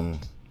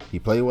 He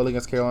played well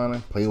against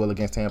Carolina, played well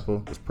against Tampa.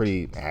 Was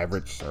pretty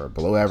average or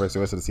below average the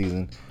rest of the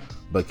season.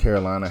 But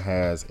Carolina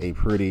has a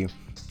pretty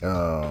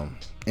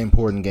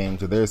important game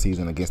to their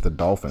season against the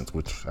Dolphins,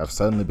 which have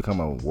suddenly become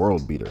a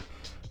world beater.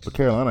 But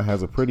Carolina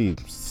has a pretty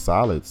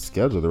solid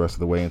schedule the rest of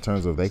the way in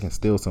terms of they can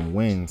steal some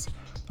wins.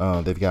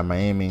 They've got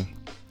Miami,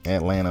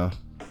 Atlanta,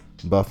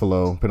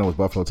 Buffalo, depending on which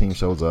Buffalo team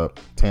shows up,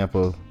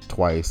 Tampa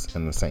twice,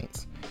 and the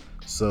Saints.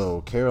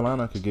 So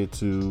Carolina could get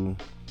to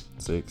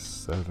 6,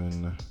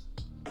 7,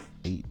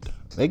 8.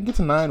 They can get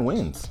to 9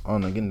 wins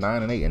on again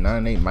 9 and 8, and 9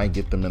 and 8 might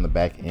get them in the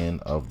back end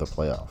of the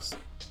playoffs.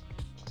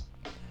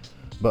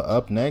 But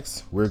up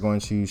next, we're going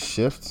to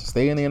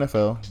stay in the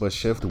NFL, but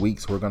shift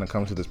weeks. We're going to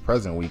come to this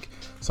present week.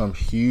 Some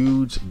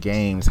huge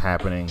games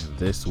happening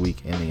this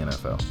week in the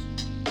NFL.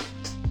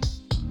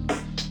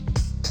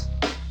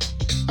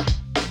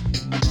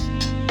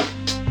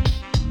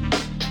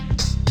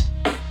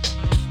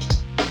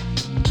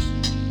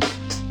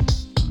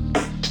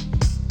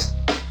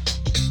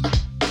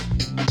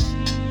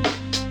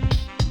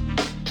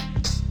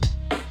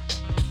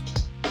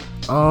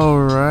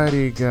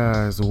 Alrighty,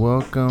 guys,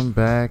 welcome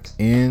back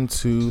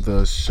into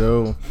the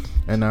show,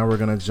 and now we're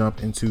gonna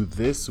jump into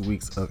this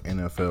week's of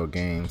NFL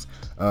games.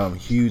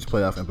 Huge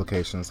playoff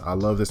implications. I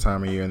love this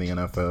time of year in the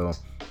NFL.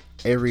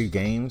 Every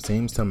game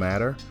seems to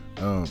matter.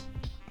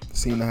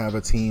 Seem to have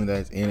a team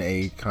that's in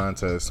a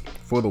contest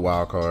for the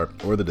wild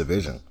card or the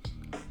division.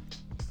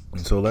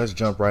 And so let's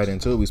jump right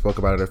into it. We spoke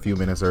about it a few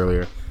minutes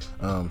earlier.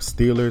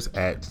 Steelers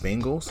at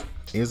Bengals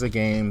is a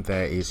game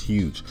that is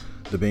huge.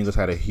 The Bengals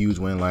had a huge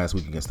win last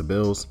week against the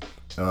Bills.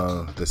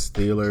 The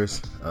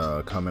Steelers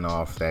coming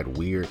off that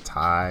weird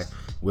tie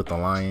with the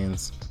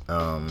Lions,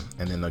 and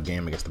then the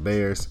game against the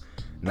Bears.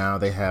 Now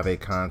they have a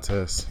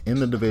contest in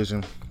the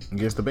division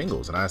against the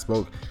Bengals. And I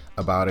spoke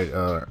about it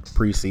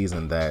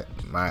preseason that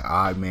my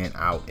odd man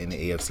out in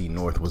the AFC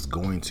North was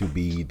going to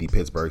be the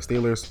Pittsburgh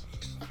Steelers.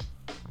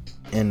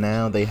 And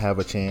now they have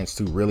a chance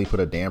to really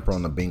put a damper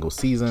on the Bengals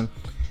season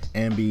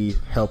and be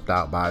helped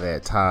out by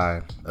that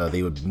tie.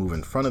 They would move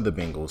in front of the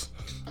Bengals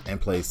and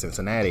play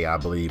Cincinnati, I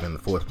believe, in the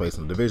 4th place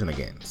in the division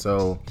again.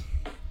 So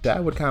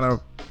that would kind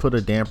of put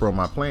a damper on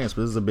my plans,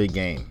 but this is a big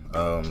game.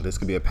 This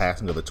could be a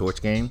passing of the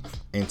torch game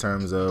in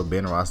terms of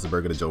Ben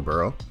Roethlisberger to Joe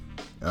Burrow.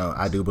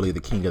 I do believe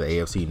the king of the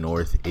AFC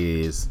North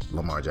is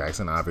Lamar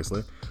Jackson,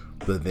 obviously.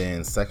 But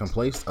then second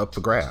place up for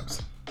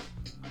grabs.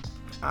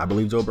 I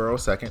believe Joe Burrow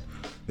second.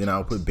 Then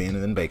I'll put Ben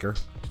and then Baker.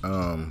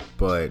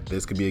 But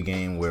this could be a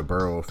game where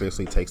Burrow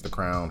officially takes the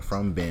crown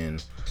from Ben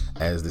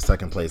as the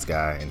second place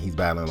guy, and he's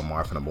battling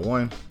Lamar for number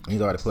 1.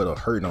 He's already put a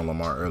hurting on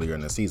Lamar earlier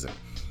in the season.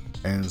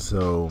 And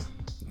so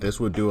this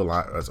would do a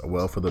lot as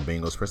well for the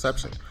Bengals'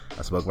 perception.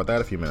 I spoke about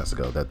that a few minutes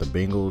ago, that the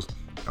Bengals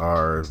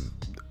are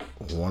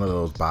one of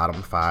those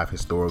bottom 5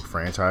 historic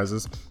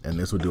franchises, and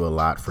this would do a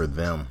lot for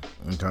them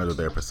in terms of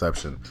their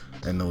perception,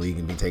 and the league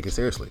can be taken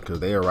seriously because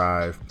they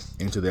arrive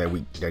into their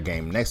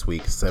game next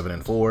week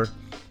 7-4.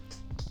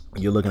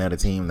 You're looking at a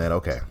team that,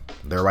 okay,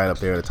 they're right up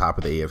there at the top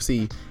of the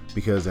AFC,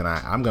 because then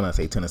I'm going to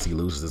say Tennessee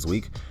loses this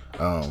week.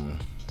 And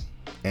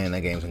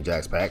that game's in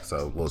Jack's Pack, so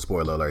a little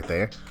spoiler alert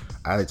there.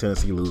 I think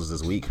Tennessee loses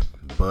this week,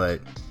 but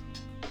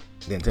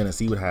then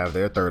Tennessee would have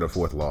their 3rd or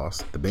 4th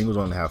loss. The Bengals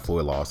only have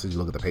 4 losses. You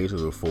look at the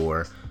Patriots with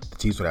 4. The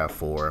Chiefs would have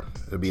 4.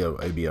 It'd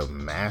be a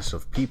mash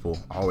of people,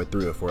 all with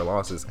 3 or 4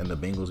 losses, and the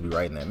Bengals would be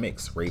right in that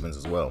mix. Ravens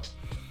as well.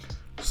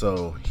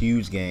 So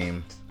huge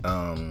game.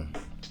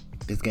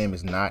 This game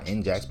is not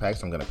in Jack's Pack,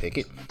 so I'm gonna pick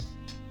it.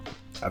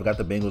 I've got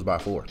the Bengals by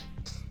 4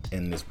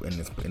 in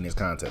this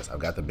contest. I've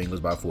got the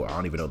Bengals by 4. I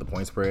don't even know the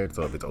point spread,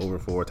 so if it's over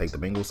 4, take the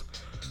Bengals.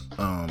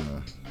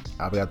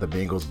 I've got the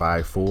Bengals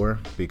by 4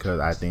 because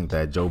I think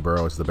that Joe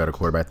Burrow is the better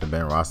quarterback than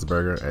Ben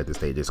Roethlisberger at this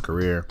stage of his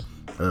career.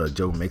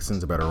 Joe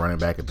Mixon's a better running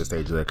back at this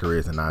stage of their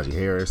career than Najee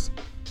Harris.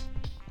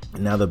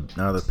 Now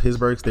the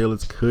Pittsburgh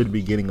Steelers could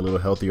be getting a little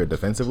healthier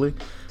defensively.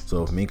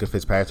 So if Minkah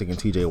Fitzpatrick and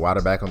TJ Watt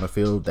are back on the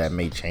field, that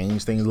may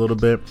change things a little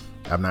bit.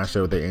 I'm not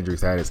sure what their injury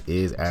status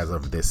is as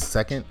of this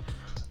second.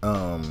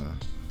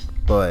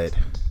 But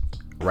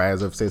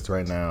as of sits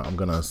right now, I'm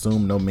gonna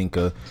assume no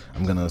Minkah.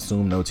 I'm gonna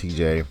assume no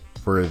TJ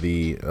for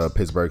the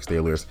Pittsburgh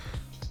Steelers,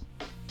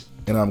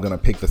 and I'm gonna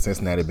pick the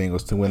Cincinnati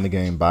Bengals to win the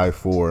game by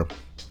 4,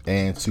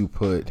 and to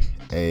put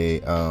a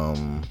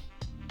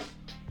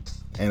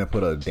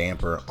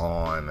damper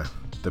on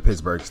the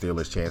Pittsburgh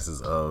Steelers'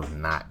 chances of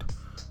not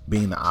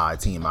being the odd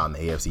team out in the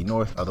AFC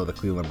North, although the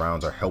Cleveland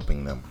Browns are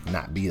helping them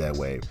not be that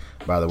way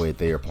by the way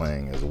they are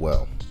playing as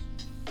well.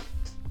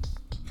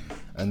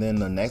 And then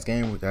the next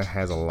game that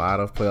has a lot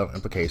of playoff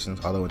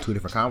implications, although in two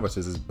different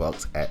conferences, is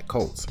Bucks at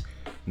Colts.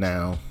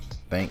 Now,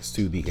 thanks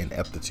to the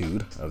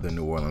ineptitude of the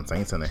New Orleans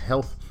Saints and the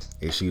health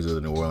issues of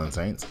the New Orleans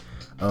Saints,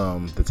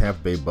 the Tampa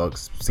Bay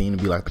Bucks seem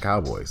to be like the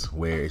Cowboys,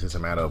 where it's just a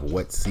matter of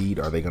what seed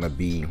are they going to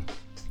be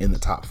in the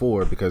top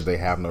 4, because they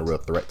have no real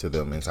threat to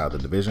them inside the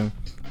division.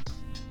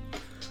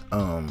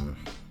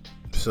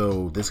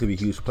 So this could be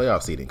huge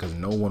playoff seeding, because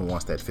no one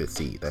wants that 5th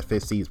seed. That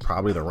 5th seed is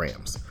probably the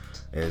Rams.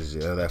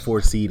 That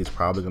 4th seed is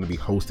probably going to be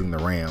hosting the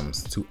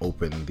Rams to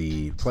open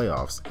the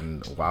playoffs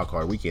in wild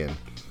card weekend,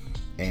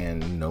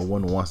 and no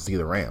one wants to see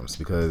the Rams,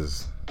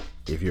 because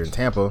if you're in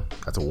Tampa,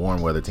 that's a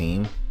warm weather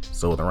team.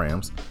 So are the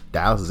Rams.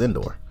 Dallas is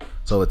indoor,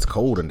 so it's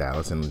cold in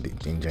Dallas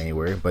in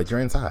January, but you're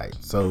inside,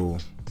 so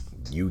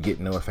you get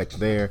no effect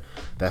there.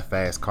 That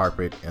fast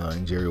carpet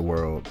in Jerry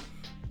World,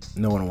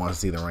 no one wants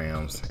to see the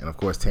Rams, and of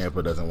course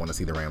Tampa doesn't want to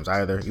see the Rams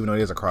either. Even though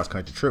it is a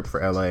cross-country trip for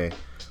LA,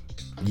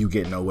 you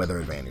get no weather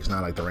advantage.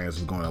 Not like the Rams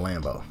was going to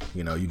Lambeau.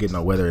 You get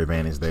no weather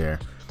advantage there,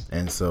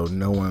 and so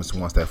no one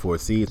wants that 4th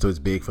seed. So it's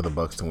big for the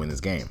Bucks to win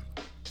this game.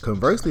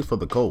 Conversely, for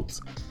the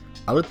Colts,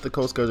 I looked at the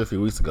Colts schedule a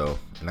few weeks ago,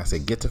 and I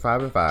said, get to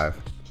 5-5.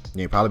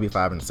 You'll probably be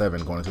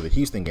 5-7 going into the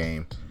Houston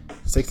game,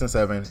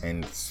 6-7,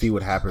 and see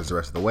what happens the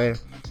rest of the way.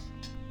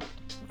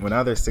 Well,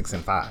 now they're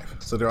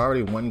 6-5, so they're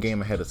already one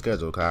game ahead of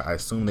schedule. I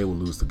assume they will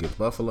lose against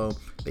Buffalo.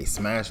 They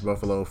smashed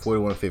Buffalo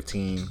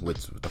 41-15, which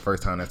was the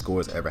first time that score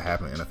has ever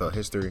happened in NFL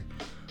history.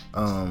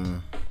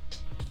 And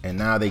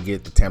now they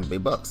get the Tampa Bay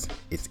Bucks.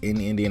 It's in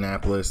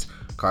Indianapolis.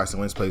 Carson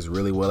Wentz plays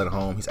really well at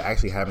home. He's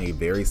actually having a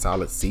very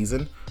solid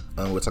season.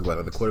 We'll talk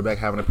about the quarterback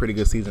having a pretty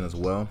good season as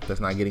well. That's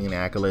not getting any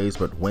accolades,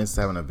 but Wentz is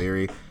having a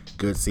very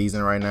good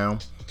season right now.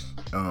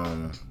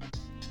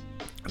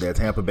 Their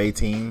Tampa Bay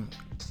team,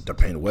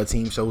 depending what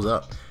team shows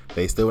up,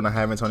 they still not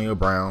have Antonio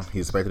Brown.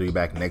 He's expected to be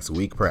back next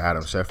week per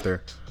Adam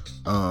Schefter.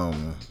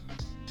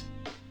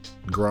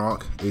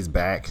 Gronk is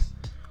back,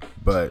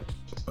 but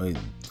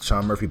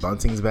Sean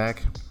Murphy-Bunting's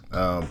back.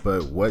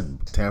 But what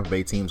Tampa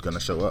Bay team's going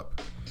to show up?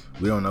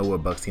 We don't know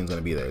what Bucs team's going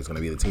to be there. It's going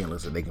to be the team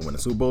that they can win the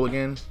Super Bowl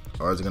again,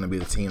 or is it going to be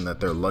the team that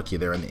they're lucky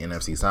they're in the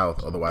NFC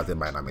South, otherwise they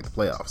might not make the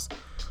playoffs.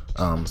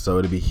 So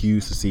it'll be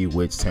huge to see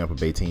which Tampa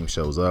Bay team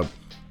shows up.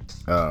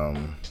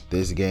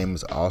 This game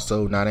is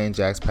also not in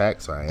Jack's Pack,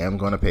 so I am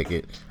going to pick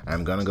it.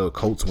 I'm going to go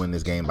Colts win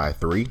this game by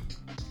 3,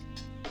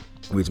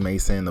 which may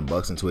send the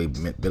Bucs into a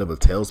bit of a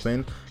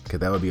tailspin, because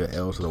that would be an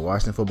L to the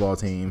Washington football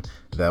team.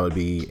 That would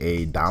be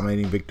a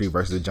dominating victory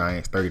versus the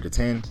Giants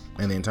 30-10,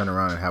 and then turn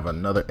around and have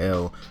another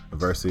L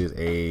versus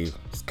a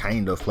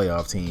kind of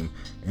playoff team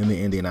in the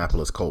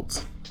Indianapolis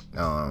Colts.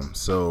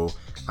 So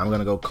I'm going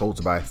to go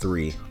Colts by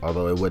 3,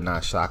 although it would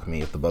not shock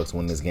me if the Bucs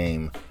win this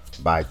game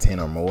by 10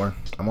 or more.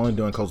 I'm only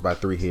doing Colts by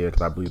 3 here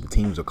because I believe the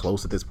teams are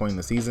close at this point in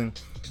the season.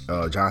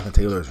 Jonathan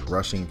Taylor is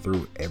rushing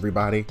through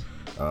everybody.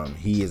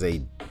 He is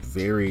a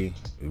very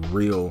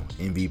real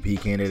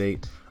MVP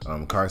candidate.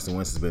 Carson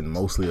Wentz has been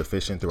mostly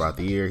efficient throughout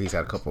the year. He's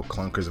had a couple of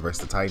clunkers versus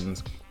the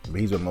Titans, but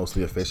he's been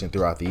mostly efficient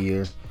throughout the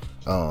year.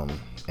 And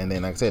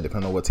then, like I said,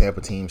 depending on what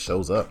Tampa team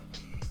shows up.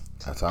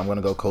 So I'm going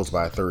to go Colts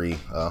by 3,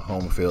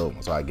 home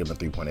field, so I give them a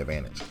 3-point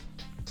advantage.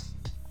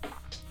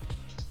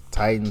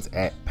 Titans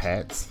at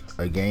Pats,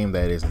 a game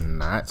that is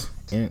not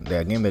in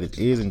that game that it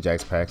is in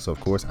Jack's Pack. So of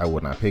course I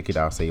would not pick it.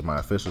 I'll save my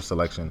official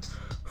selection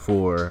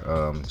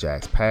for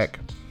Jack's Pack.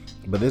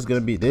 But this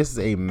is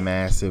a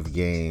massive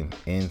game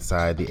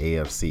inside the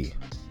AFC.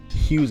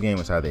 Huge game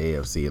inside the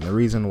AFC. And the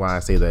reason why I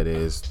say that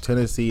is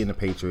Tennessee and the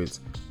Patriots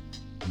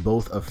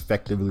both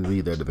effectively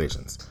lead their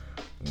divisions.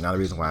 Now the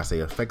reason why I say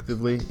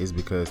effectively is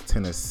because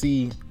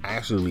Tennessee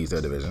actually leads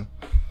their division.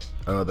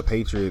 The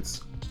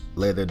Patriots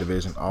led their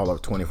division all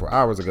of 24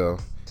 hours ago,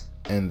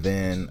 and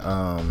then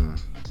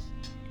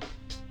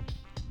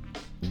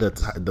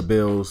the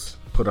Bills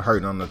put a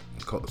hurting on the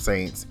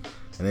Saints,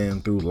 and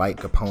then through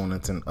light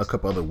opponents and a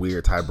couple other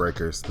weird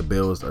tiebreakers, the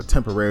Bills are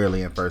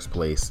temporarily in first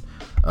place,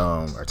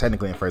 or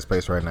technically in first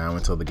place right now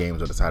until the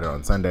games are decided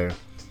on Sunday.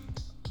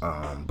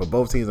 But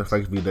both teams are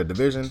effectively their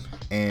division,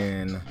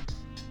 and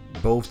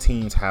both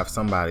teams have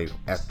somebody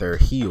at their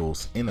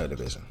heels in their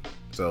division.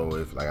 So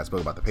if, like I spoke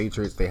about the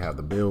Patriots, they have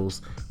the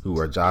Bills, who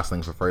are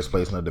jostling for first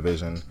place in the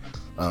division.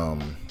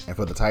 And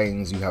for the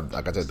Titans, you have,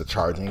 like I said, the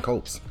Charging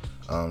Colts.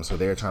 So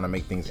they're trying to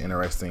make things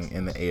interesting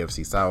in the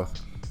AFC South.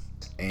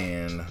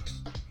 And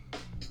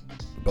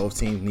both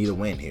teams need a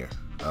win here.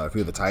 If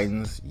you're the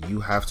Titans, you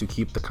have to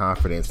keep the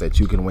confidence that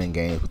you can win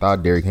games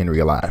without Derrick Henry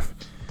alive.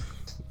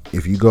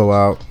 If you go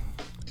out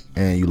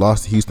and you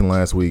lost to Houston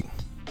last week,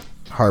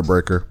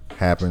 heartbreaker,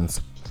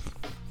 happens.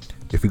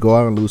 If you go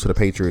out and lose to the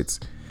Patriots,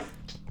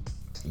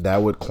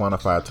 that would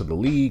quantify to the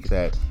league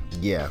that,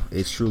 yeah,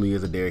 it truly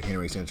is a Derrick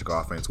Henry-centric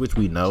offense, which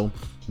we know,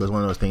 but it's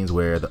one of those things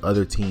where the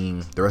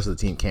rest of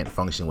the team can't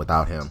function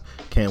without him,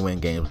 can't win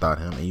games without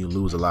him, and you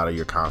lose a lot of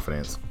your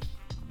confidence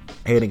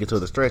heading into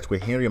the stretch where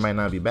Henry might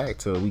not be back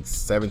till week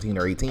 17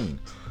 or 18.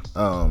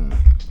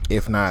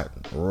 If not,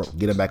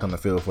 getting back on the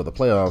field for the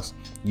playoffs,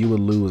 you would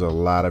lose a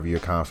lot of your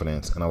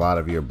confidence and a lot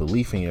of your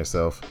belief in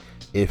yourself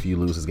if you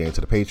lose this game to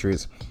the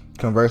Patriots.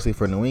 Conversely,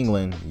 for New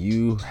England,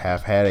 you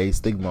have had a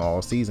stigma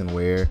all season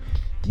where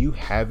you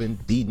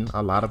haven't beaten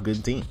a lot of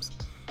good teams.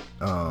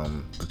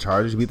 The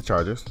Chargers, you beat the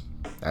Chargers.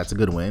 That's a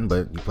good win,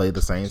 but you played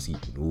the Saints, you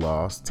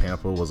lost.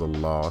 Tampa was a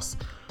loss.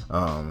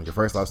 Your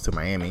first loss to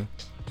Miami.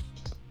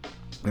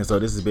 And so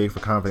this is big for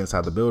confidence out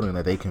of the building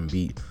that they can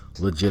beat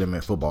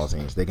legitimate football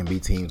teams. They can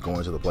beat teams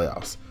going to the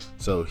playoffs.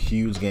 So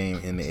huge game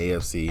in the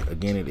AFC.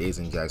 Again, it is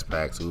in Jack's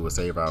Pack, so we will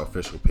save our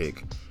official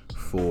pick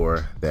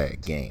for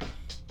that game.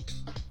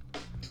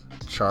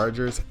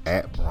 Chargers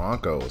at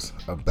Broncos,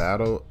 a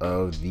battle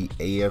of the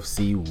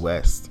AFC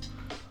West.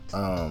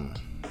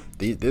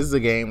 This is a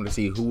game to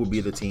see who will be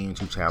the team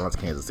to challenge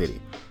Kansas City.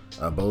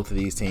 Both of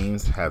these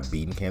teams have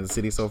beaten Kansas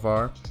City so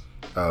far.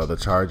 The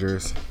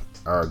Chargers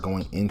are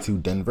going into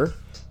Denver.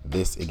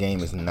 This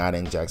game is not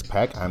in Jack's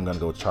Pack. I'm going to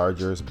go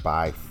Chargers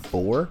by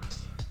 4.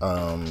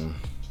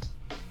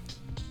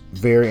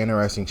 Very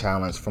interesting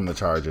challenge from the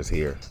Chargers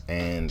here.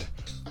 And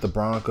the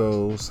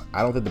Broncos,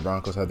 I don't think the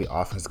Broncos have the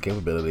offensive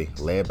capability,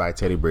 led by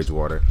Teddy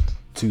Bridgewater,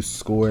 to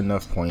score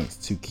enough points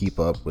to keep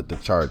up with the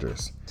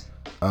Chargers.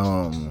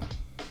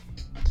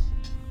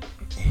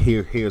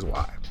 Here's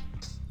why.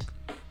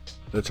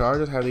 The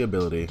Chargers have the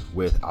ability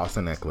with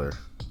Austin Eckler,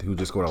 who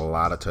just scored a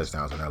lot of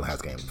touchdowns in their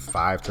last game.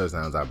 5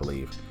 touchdowns, I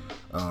believe.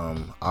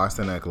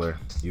 Austin Eckler,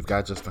 you've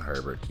got Justin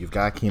Herbert, you've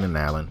got Keenan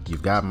Allen,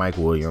 you've got Mike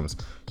Williams,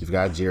 you've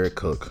got Jared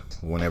Cook,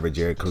 whenever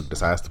Jared Cook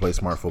decides to play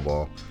smart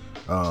football.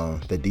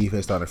 The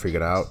defense starting to figure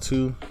it out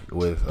too,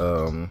 with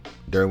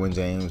Derwin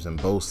James and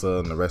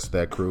Bosa and the rest of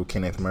that crew,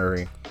 Kenneth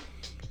Murray.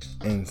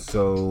 And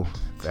so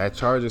that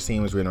Chargers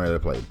team is really ready to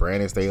play.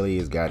 Brandon Staley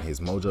has got his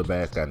mojo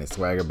back, got his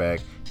swagger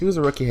back. He was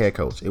a rookie head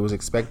coach. It was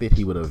expected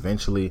he would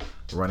eventually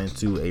run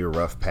into a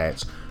rough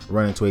patch,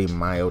 run into a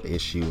mild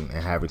issue,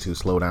 and having to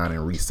slow down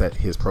and reset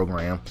his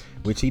program,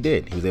 which he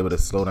did. He was able to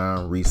slow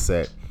down,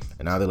 reset,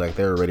 and now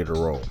they're ready to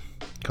roll.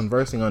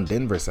 Conversing on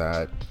Denver's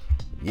side,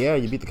 yeah,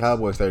 you beat the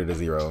Cowboys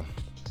 30-0,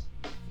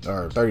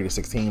 or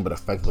 30-16, but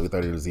effectively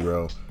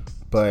 30-0.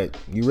 But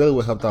you really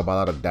were helped out by a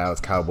lot of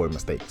Dallas Cowboy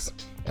mistakes.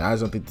 And I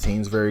just don't think the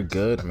team's very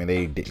good. I mean,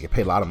 they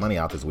paid a lot of money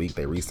out this week.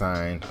 They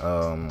re-signed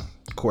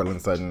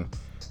Cortland Sutton.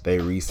 They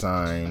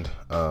re-signed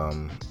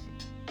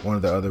one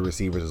of the other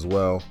receivers as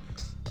well.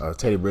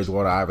 Teddy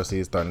Bridgewater, obviously,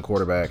 is starting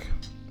quarterback.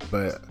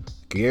 But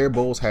Gary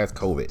Bowles has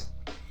COVID.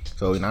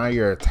 So now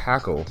your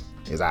tackle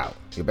is out.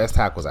 Your best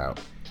tackle's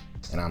out.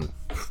 And I'm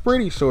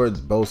pretty sure Joey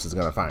Bosa is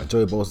going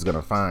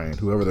to find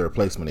whoever the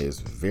replacement is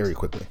very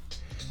quickly.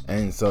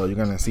 And so you're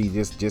going to see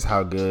just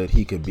how good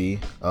he could be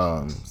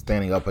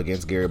standing up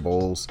against Gary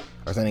Bowles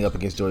or standing up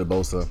against Joey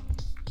Bosa.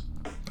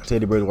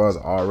 Teddy Bridgewater is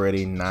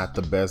already not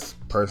the best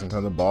person in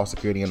terms of ball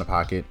security in the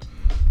pocket.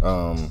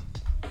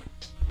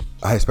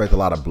 I expect a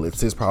lot of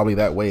blitzes probably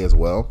that way as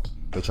well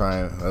to try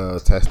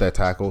and test that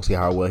tackle, see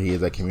how well he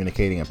is at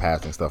communicating and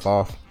passing stuff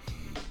off.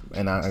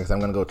 And I guess I'm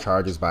going to go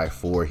Chargers by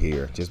 4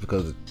 here just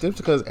because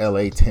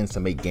LA tends to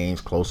make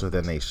games closer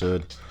than they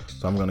should.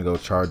 So I'm going to go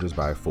Chargers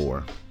by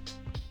 4.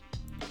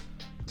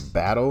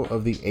 Battle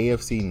of the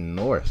AFC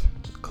North.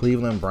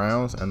 Cleveland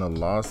Browns and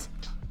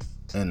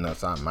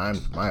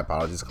my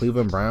apologies.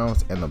 Cleveland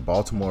Browns and the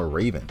Baltimore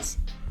Ravens.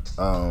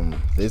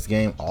 This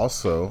game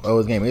this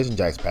game is in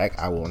Jack's Pack.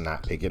 I will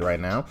not pick it right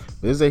now.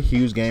 This is a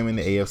huge game in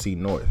the AFC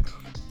North.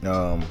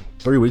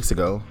 3 weeks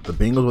ago, the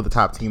Bengals were the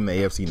top team in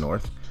the AFC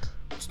North.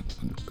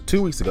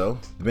 2 weeks ago,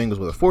 the Bengals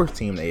were the 4th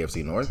team in the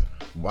AFC North.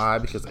 Why?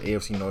 Because the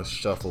AFC North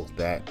shuffles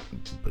that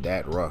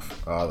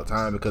rough all the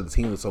time because the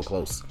team was so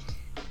close.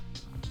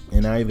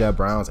 And now you've got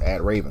Browns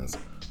at Ravens.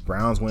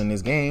 Browns win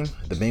this game.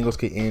 The Bengals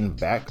could end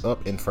back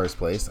up in first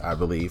place, I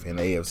believe, in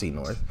the AFC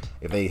North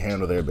if they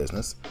handle their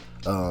business.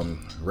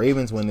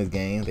 Ravens win this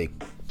game. They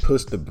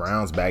push the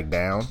Browns back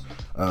down.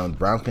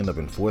 Browns can end up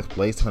in 4th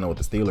place, depending on what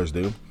the Steelers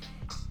do.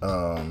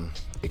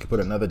 It could put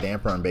another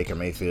damper on Baker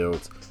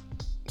Mayfield's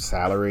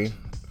salary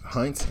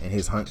hunt and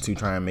his hunt to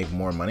try and make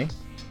more money.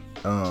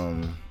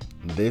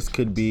 This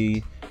could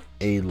be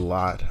this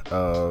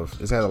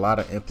has a lot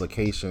of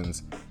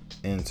implications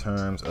in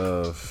terms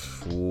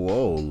of, a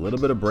little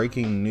bit of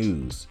breaking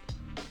news.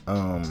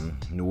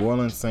 New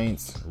Orleans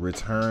Saints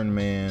return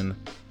man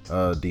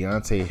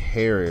Deontay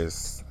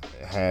Harris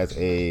has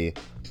a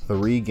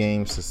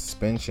 3-game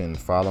suspension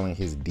following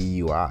his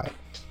DUI.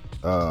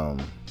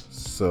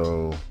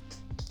 So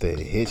the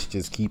hits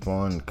just keep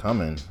on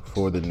coming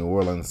for the New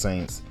Orleans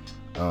Saints.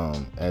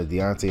 as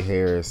Deontay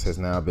Harris has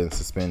now been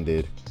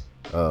suspended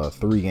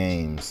 3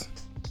 games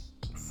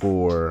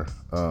for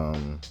a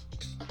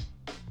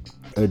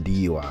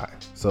DUI.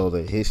 So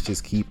the hits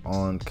just keep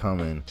on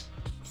coming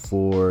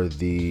for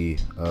the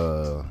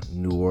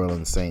New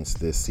Orleans Saints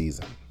this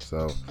season.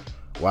 So,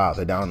 wow,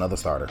 they're down another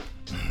starter.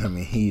 I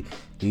mean,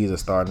 he's a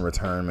starting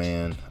return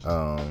man.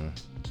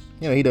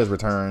 He does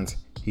returns.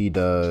 He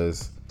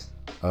does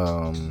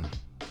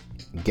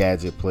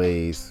gadget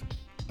plays.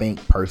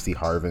 Think Percy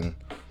Harvin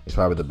is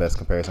probably the best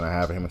comparison I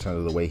have for him in terms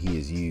of the way he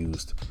is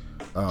used.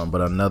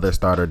 But another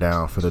starter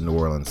down for the New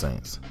Orleans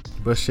Saints.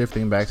 But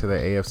shifting back to the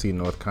AFC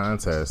North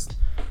contest,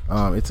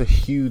 it's a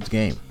huge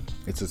game.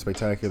 It's a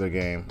spectacular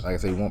game. Like I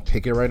said, we won't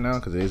pick it right now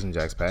because it isn't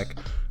Jack's Pack,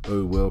 but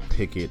we will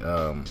pick it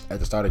at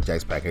the start of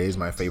Jack's Pack. It is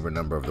my favorite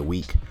number of the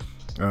week,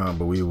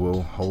 but we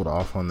will hold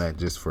off on that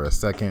just for a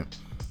second.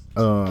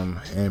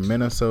 And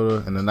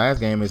Minnesota, and the last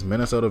game is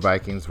Minnesota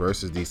Vikings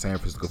versus the San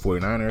Francisco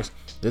 49ers.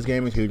 This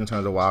game is huge in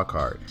terms of wild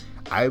card.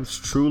 I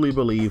truly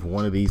believe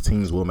one of these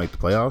teams will make the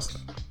playoffs,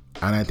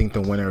 and I think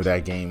the winner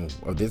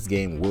of this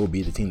game will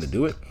be the team to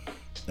do it.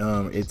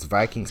 It's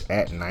Vikings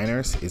at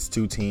Niners. It's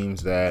two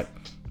teams that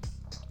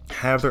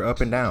have their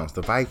up and downs.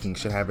 The Vikings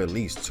should have at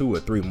least 2 or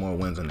 3 more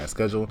wins on their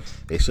schedule.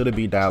 They should have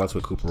beat Dallas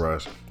with Cooper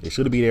Rush. They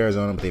should have beat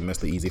Arizona, but they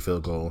missed the easy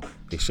field goal.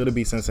 They should have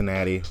beat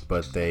Cincinnati,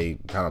 but they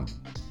kind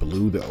of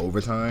blew the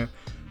overtime.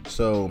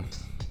 So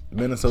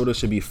Minnesota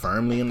should be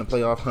firmly in the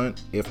playoff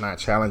hunt, if not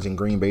challenging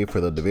Green Bay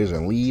for the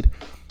division lead.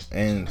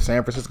 And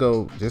San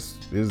Francisco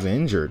just is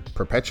injured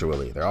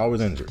perpetually. They're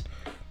always injured.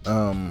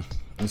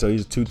 And so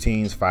these two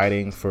teams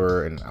fighting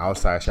for an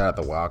outside shot at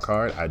the wild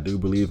card. I do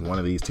believe one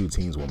of these two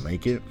teams will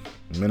make it.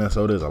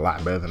 Minnesota is a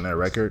lot better than their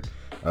record.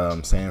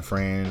 San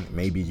Fran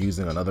may be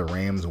using another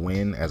Rams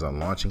win as a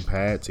launching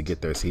pad to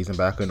get their season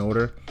back in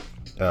order.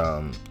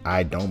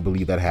 I don't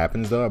believe that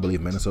happens, though. I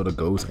believe Minnesota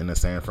goes into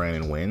San Fran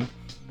and win.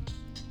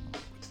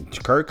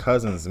 Kirk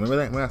Cousins, remember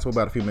that when I spoke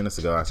about a few minutes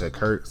ago, I said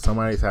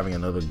somebody's having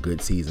another good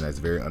season that's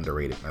very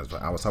underrated.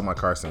 I was talking about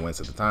Carson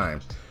Wentz at the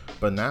time,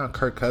 but now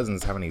Kirk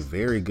Cousins is having a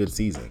very good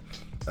season.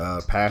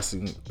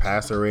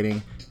 Passer rating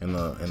in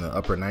the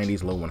upper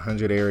 90s, low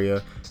 100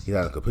 area. He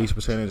has a completion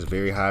percentage,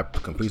 very high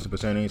completion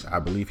percentage. I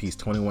believe he's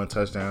 21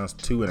 touchdowns,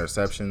 2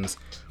 interceptions.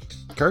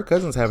 Kirk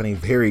Cousins having a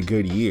very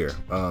good year,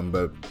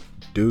 but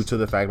due to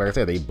the fact, like I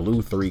said, they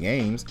blew 3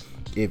 games.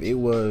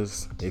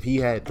 If he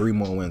had 3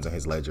 more wins on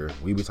his ledger,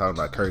 we'd be talking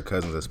about Kirk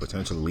Cousins as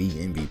potential league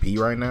MVP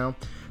right now,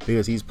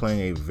 because he's playing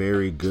a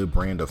very good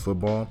brand of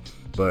football.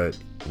 But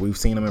we've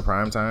seen him in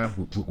prime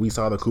time. We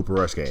saw the Cooper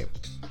Rush game.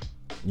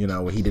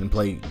 He didn't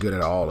play good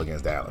at all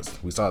against Dallas.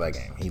 We saw that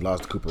game. He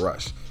lost to Cooper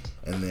Rush.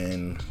 And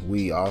then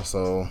we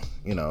also,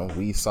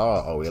 we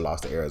saw, they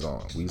lost to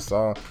Arizona. We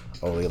saw,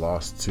 they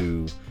lost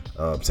to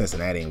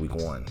Cincinnati in week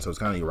 1. So it's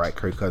kind of you write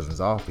Kirk Cousins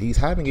off. But he's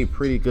having a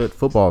pretty good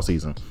football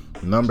season.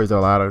 Numbers that a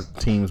lot of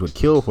teams would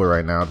kill for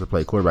right now to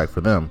play quarterback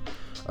for them.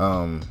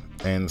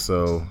 And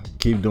so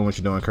keep doing what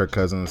you're doing, Kirk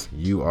Cousins.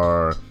 You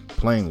are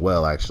playing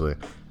well, actually,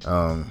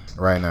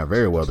 right now.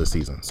 Very well this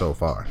season so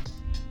far.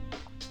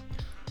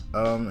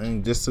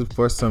 And just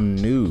for some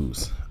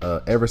news,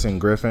 Everson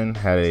Griffin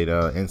had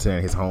an incident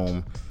at his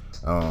home.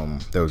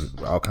 There was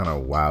all kind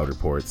of wild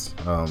reports.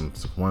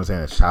 One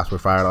saying that shots were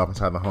fired off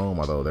inside the home,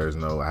 although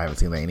I haven't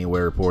seen that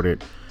anywhere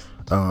reported,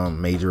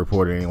 major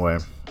reported anyway.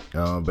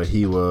 But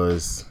he's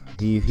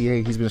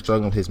been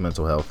struggling with his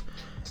mental health,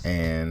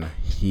 and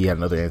he had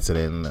another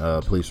incident.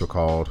 Police were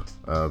called.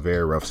 A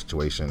very rough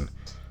situation.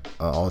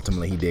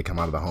 Ultimately, he did come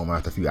out of the home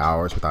after a few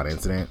hours without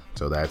incident,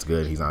 so that's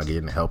good. He's not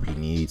getting the help he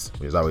needs,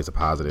 which is always a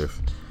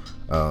positive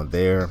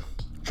there.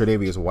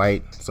 Tre'Davious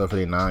White suffered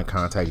a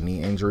non-contact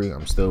knee injury.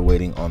 I'm still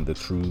waiting on the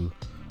true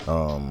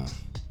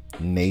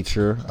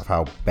nature of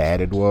how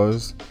bad it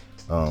was.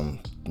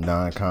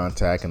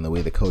 Non-contact and the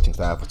way the coaching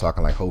staff was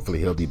talking, like hopefully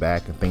he'll be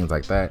back and things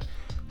like that.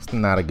 It's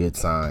not a good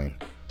sign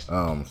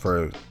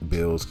for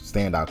Bills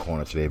standout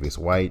corner Tre'Davious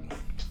White.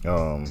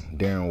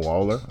 Darren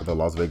Waller of the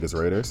Las Vegas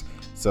Raiders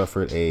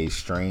suffered a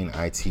strained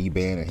IT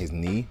band in his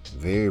knee.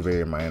 Very,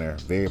 very minor.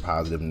 Very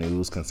positive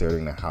news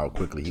considering how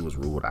quickly he was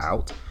ruled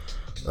out.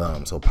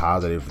 So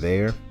positive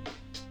there.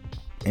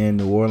 And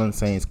New Orleans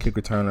Saints kick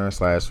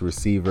returner /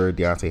 receiver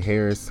Deontay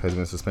Harris has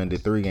been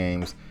suspended 3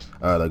 games,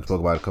 like we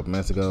spoke about a couple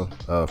minutes ago,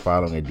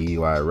 following a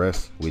DUI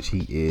arrest, which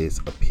he is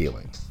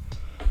appealing.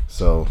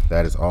 So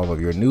that is all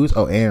of your news.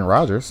 Aaron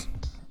Rodgers,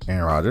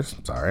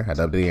 sorry, I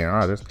dubbed it Aaron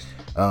Rodgers,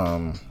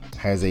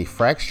 has a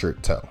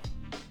fractured toe.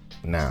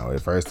 Now, at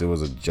first it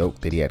was a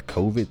joke that he had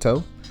COVID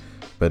toe,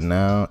 but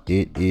now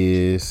it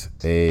is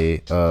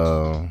a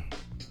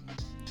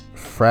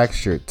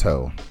fractured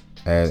toe,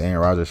 as Aaron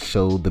Rodgers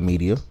showed the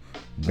media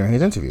during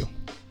his interview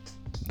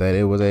that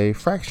it was a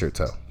fractured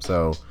toe.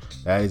 So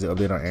that is an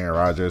update on Aaron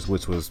Rodgers,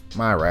 which was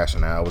my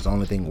rationale. Was the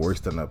only thing worse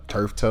than a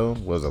turf toe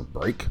was a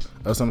break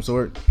of some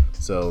sort.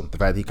 So the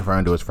fact that he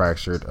confirmed it was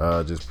fractured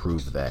just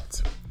proved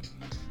that.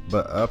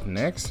 But up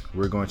next,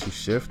 we're going to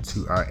shift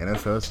to our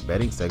NFL's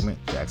betting segment,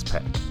 Jack's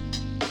Pack.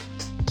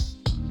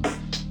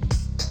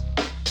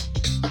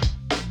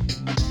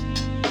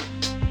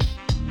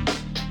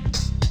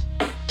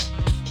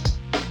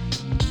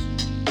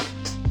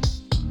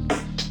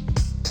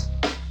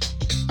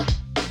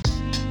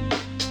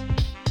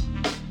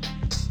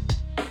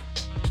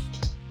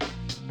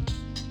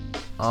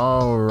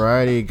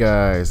 Alrighty,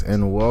 guys,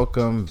 and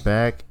welcome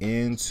back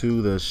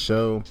into the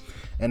show.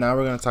 And now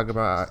we're going to talk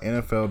about our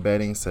NFL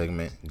betting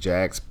segment,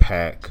 Jags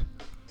Pack.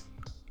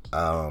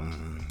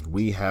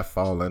 We have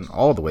fallen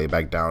all the way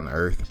back down to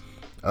earth.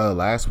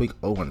 Last week,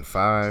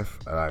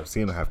 0-5. I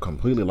seem to have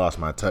completely lost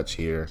my touch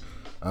here.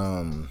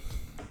 And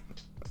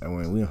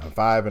when we went from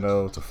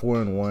 5-0 to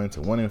 4-1 to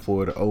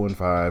 1-4 to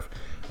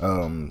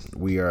 0-5,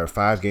 we are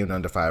 5 games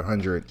under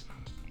 500.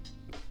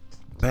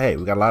 But hey,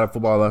 we got a lot of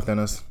football left in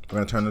us. We're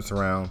going to turn this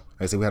around.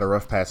 Like I said, we had a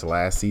rough patch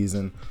last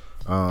season,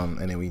 and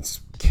then we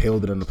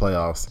killed it in the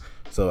playoffs.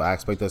 So I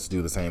expect us to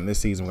do the same this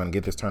season. We're going to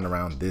get this turned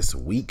around this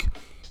week,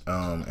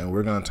 and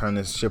we're going to turn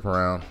this ship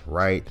around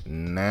right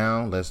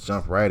now. Let's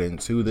jump right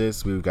into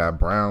this. We've got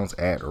Browns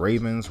at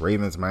Ravens.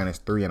 Ravens minus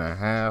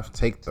 3.5.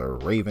 Take the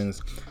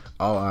Ravens.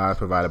 All odds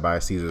provided by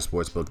Caesar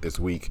Sportsbook this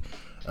week.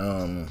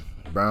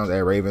 Browns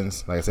at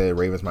Ravens. Like I said,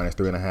 Ravens minus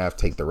 3.5.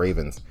 Take the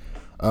Ravens.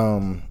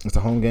 It's a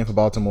home game for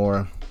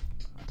Baltimore.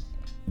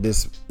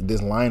 This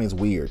line is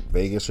weird.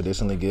 Vegas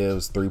traditionally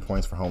gives 3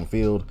 points for home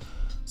field.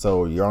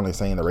 So you're only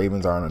saying the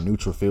Ravens are on a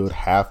neutral field,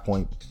 half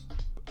point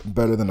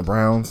better than the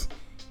Browns.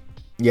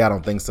 Yeah, I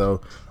don't think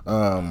so.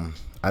 I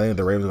think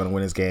the Ravens are going to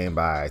win this game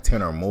by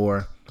 10 or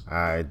more.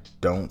 I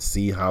don't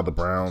see how the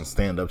Browns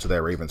stand up to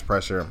that Ravens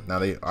pressure. Now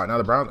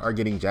the Browns are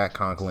getting Jack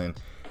Conklin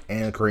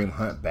and Kareem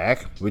Hunt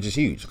back, which is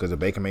huge because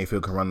Baker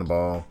Mayfield can run the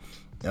ball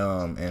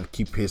and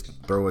keep his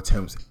throw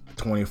attempts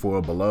 24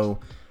 or below.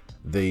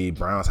 The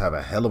Browns have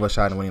a hell of a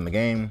shot in winning the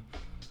game.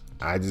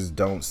 I just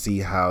don't see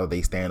how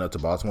they stand up to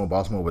Baltimore.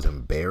 Baltimore was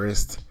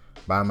embarrassed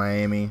by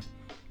Miami.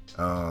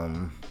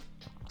 That's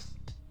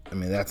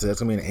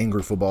gonna be an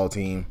angry football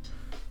team.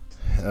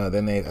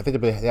 Then they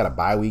had a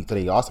bye week. So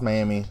they lost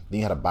Miami. Then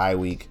you had a bye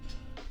week.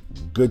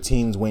 Good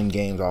teams win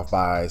games off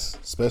byes,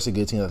 especially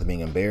good teams that are being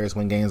embarrassed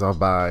win games off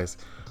byes.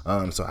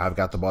 So I've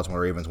got the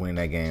Baltimore Ravens winning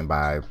that game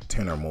by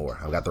 10 or more.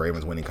 I've got the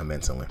Ravens winning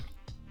convincingly.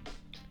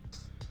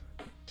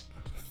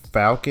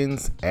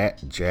 Falcons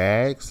at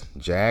Jags.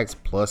 Jags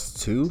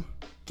 +2.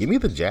 Give me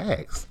the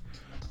Jags.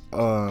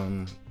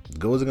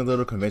 Goes against a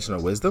little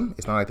conventional wisdom.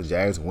 It's not like the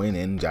Jags win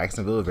in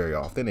Jacksonville very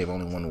often. They've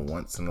only won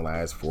once in the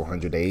last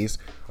 400 days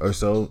or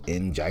so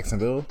in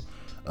Jacksonville.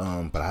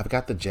 But I've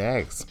got the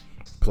Jags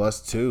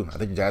 +2. I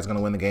think the Jags are going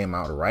to win the game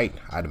outright.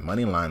 I'd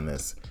money line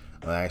this.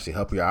 It'll actually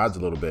help your odds a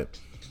little bit.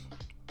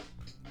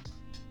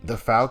 The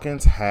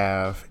Falcons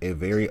have a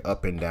very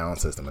up and down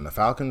system, and the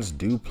Falcons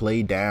do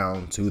play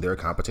down to their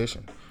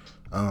competition.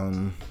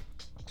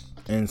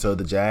 And so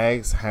the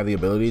Jags have the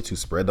ability to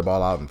spread the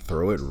ball out and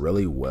throw it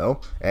really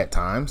well at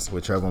times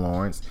with Trevor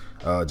Lawrence.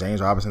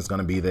 James Robinson's going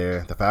to be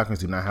there. The Falcons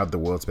do not have the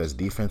world's best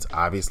defense.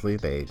 Obviously,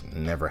 they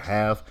never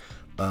have.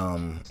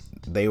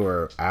 They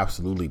were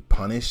absolutely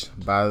punished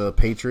by the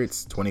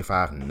Patriots,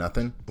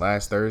 25-0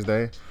 last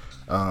Thursday.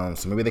 So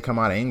maybe they come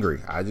out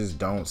angry. I just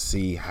don't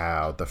see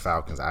how the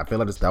Falcons. I feel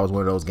like that was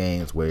one of those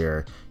games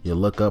where you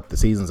look up, the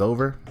season's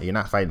over, and you're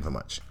not fighting for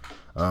much.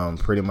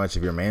 Pretty much,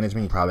 if you're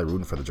management, you're probably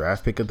rooting for the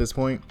draft pick at this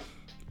point.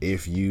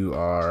 If you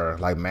are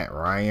like Matt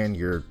Ryan,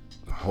 you're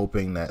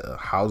hoping that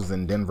houses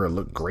in Denver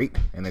look great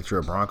and that you're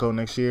a Bronco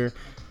next year,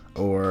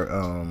 or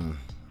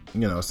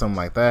something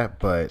like that.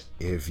 But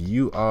if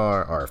you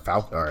are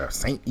a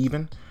Saint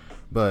even,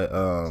 but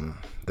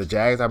the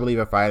Jags, I believe,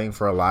 are fighting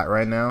for a lot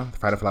right now.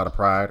 Fighting for a lot of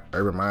pride.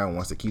 Urban Meyer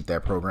wants to keep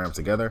that program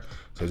together,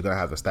 so he's gonna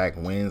have to stack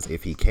wins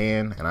if he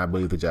can. And I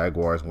believe the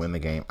Jaguars win the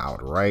game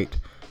outright.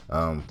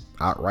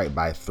 Outright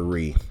by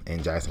 3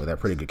 in Jacksonville. That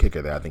pretty good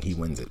kicker there. I think he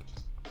wins it.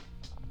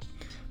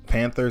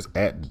 Panthers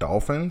at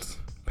Dolphins.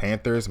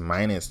 Panthers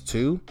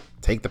 -2.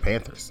 Take the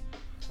Panthers.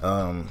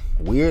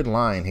 Weird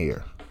line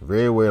here.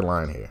 Very weird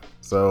line here.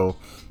 So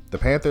the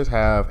Panthers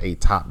have a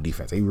top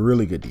defense, a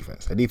really good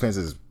defense. The defense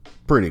is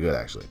pretty good,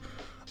 actually.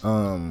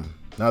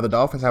 Now the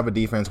Dolphins have a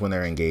defense when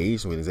they're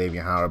engaged with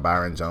Xavier Howard,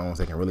 Byron Jones.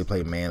 They can really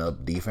play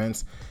man-up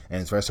defense,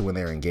 and especially when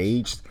they're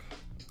engaged.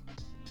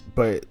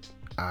 But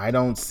I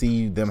don't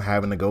see them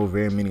having to go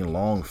very many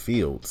long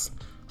fields.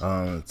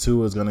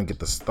 Tua's gonna get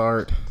the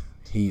start.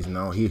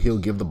 He'll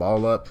give the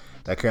ball up.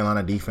 That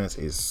Carolina defense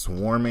is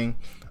swarming.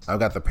 I've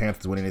got the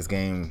Panthers winning this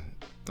game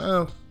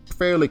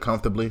fairly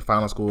comfortably.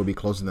 Final score will be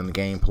closer than the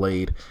game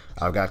played.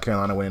 I've got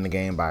Carolina winning the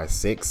game by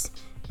 6,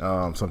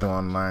 something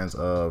along the lines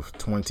of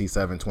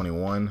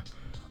 27-21.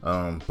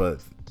 But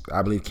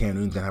I believe Cam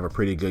Newton's gonna have a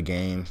pretty good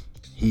game.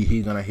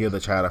 He's gonna hear the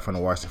chatter from the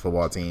Washington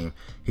football team.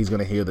 He's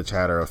gonna hear the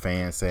chatter of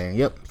fans saying,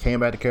 "Yep, came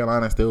back to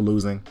Carolina, still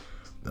losing,"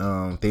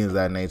 things of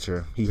that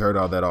nature. He heard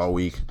all that all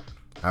week.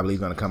 I believe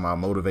he's going to come out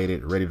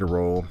motivated, ready to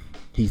roll.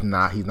 He's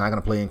not going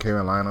to play in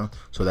Carolina,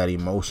 so that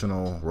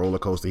emotional roller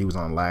coaster he was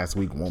on last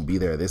week won't be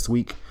there this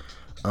week.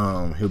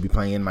 He'll be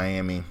playing in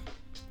Miami.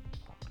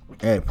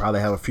 And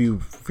probably have a few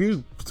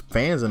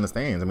fans in the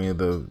stands. I mean,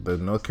 the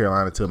North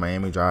Carolina to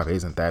Miami drive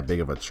isn't that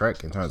big of a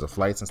trek in terms of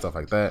flights and stuff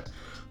like that.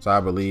 So I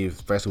believe,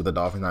 especially with the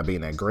Dolphins not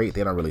being that great,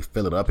 they don't really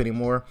fill it up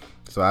anymore.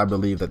 So I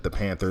believe that the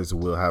Panthers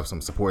will have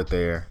some support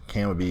there.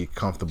 Cam will be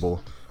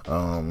comfortable.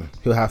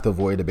 He'll have to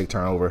avoid the big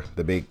turnover,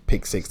 the big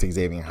pick 6 to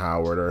Xavier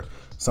Howard or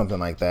something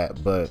like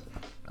that. But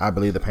I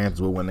believe the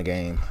Panthers will win the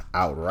game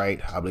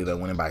outright. I believe they'll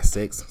win it by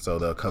 6, so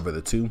they'll cover the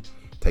 2.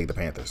 Take the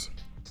Panthers.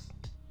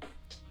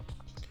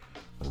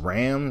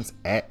 Rams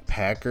at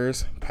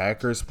Packers.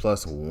 Packers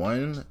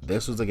 +1.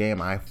 This was a game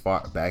I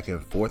fought back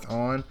and forth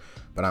on,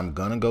 but I'm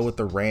going to go with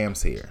the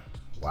Rams here.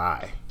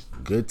 Why?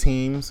 Good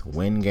teams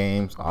win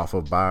games off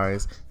of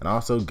buys, and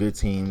also good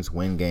teams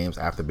win games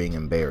after being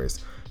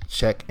embarrassed.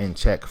 Check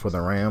for the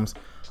Rams.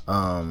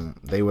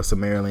 They were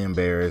summarily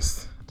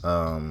embarrassed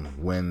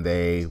when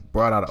they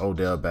brought out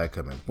Odell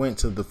Beckham and went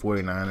to the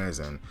 49ers,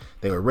 and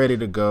they were ready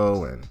to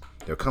go, and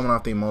they're coming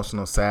off the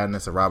emotional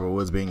sadness of Robert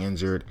Woods being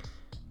injured,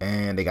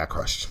 and they got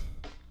crushed.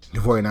 The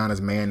 49ers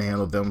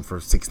manhandled them for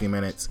 60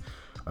 minutes.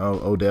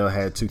 Odell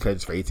had 2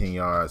 catches for 18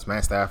 yards.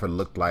 Matt Stafford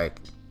looked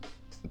like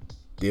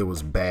it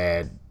was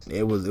bad.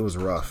 It was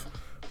rough.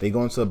 They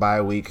go into the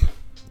bye week.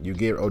 You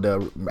get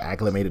Odell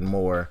acclimated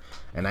more,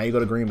 and now you go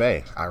to Green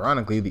Bay.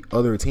 Ironically, the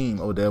other team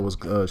Odell was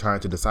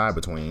trying to decide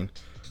between.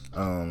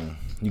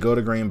 You go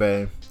to Green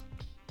Bay.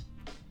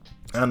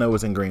 I know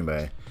it's in Green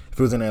Bay. If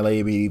it was in LA,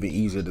 it'd be an even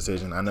easier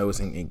decision. I know it's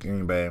in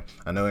Green Bay.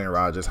 I know Aaron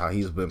Rodgers, how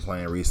he's been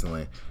playing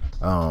recently.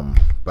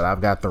 But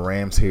I've got the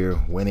Rams here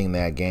winning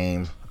that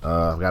game.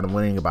 I've got them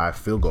winning by a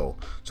field goal.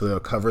 So they'll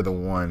cover the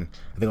 1.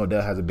 I think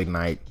Odell has a big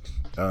night.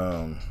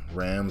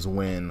 Rams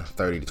win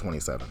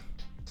 30-27.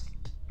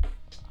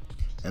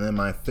 And then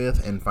my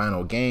 5th and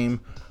final game,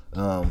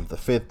 the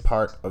 5th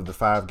part of the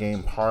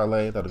 5-game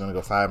parlay that are going to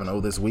go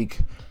 5-0 this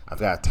week. I've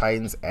got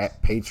Titans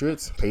at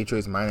Patriots.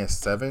 Patriots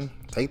 -7.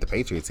 Take the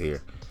Patriots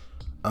here.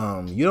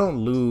 You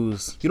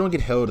don't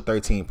get held to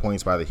 13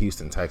 points by the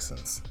Houston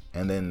Texans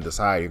and then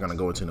decide you're going to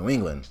go into New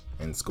England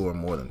and score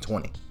more than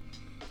 20.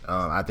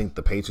 I think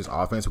the Patriots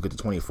offense will get to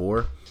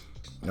 24.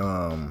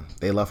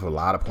 They left a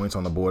lot of points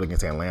on the board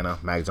against Atlanta.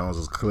 Mac Jones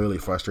was clearly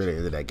frustrated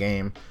into that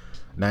game.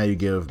 Now you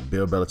give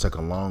Bill Belichick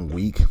a long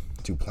week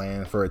to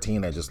plan for a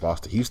team that just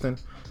lost to Houston.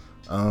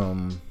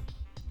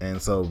 And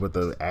so with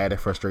the added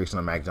frustration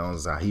of Mac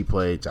Jones, how he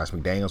played, Josh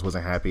McDaniels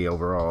wasn't happy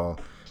overall.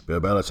 Bill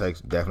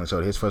Belichick definitely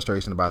showed his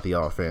frustration about the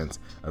offense.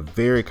 A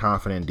very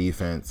confident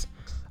defense.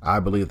 I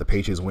believe the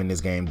Patriots win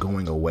this game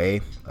going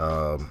away.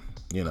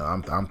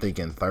 I'm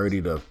thinking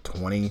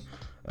 30-20.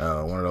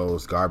 One of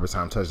those garbage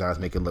time touchdowns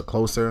make it look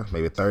closer.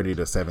 Maybe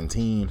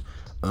 30-17.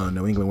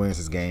 New England wins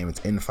this game. It's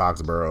in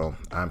Foxborough.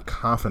 I'm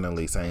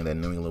confidently saying that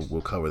New England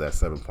will cover that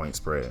 7-point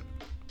spread.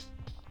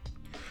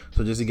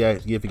 So just to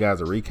give you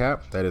guys a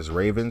recap, that is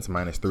Ravens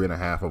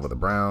 -3.5 over the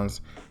Browns,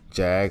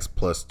 Jags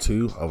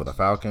 +2 over the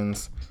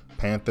Falcons,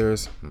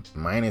 Panthers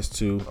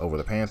 -2 over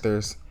the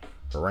Panthers,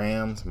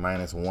 Rams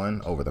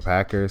 -1 over the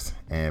Packers,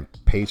 and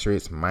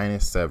Patriots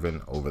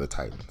 -7 over the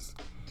Titans.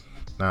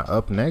 Now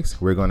up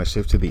next, we're going to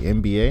shift to the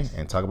NBA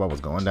and talk about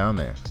what's going down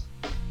there.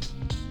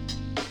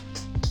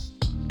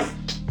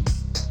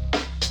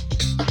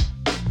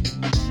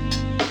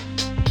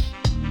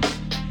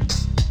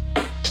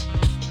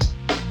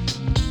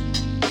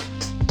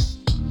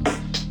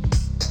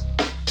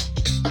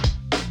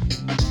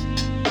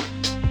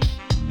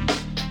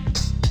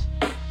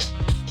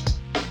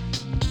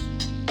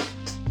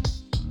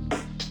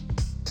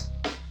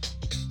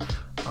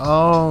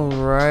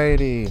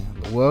 Alrighty,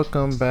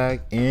 welcome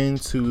back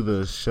into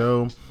the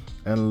show,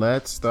 and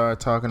let's start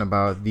talking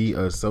about the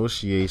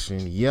association.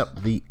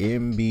 Yep, the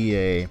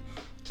NBA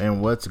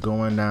and what's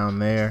going down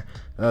there.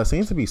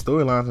 Seems to be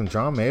storylines and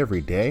drama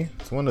every day.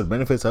 It's one of the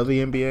benefits of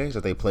the NBA is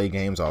that they play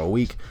games all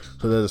week.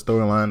 So there's a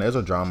storyline, there's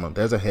a drama,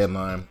 there's a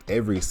headline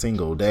every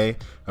single day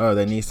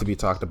that needs to be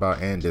talked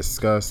about and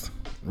discussed.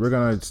 We're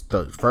gonna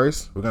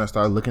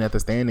start looking at the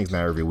standings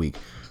now every week.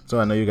 So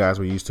I know you guys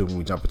were used to when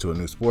we jump into a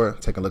new sport,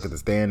 take a look at the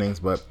standings,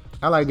 but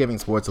I like giving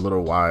sports a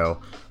little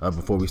while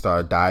before we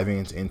start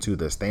diving into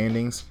the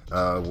standings.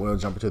 We'll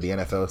jump into the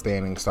NFL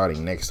standings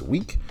starting next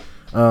week,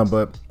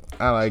 but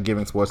I like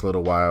giving sports a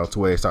little while to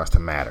where it starts to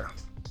matter.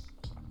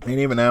 And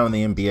even now in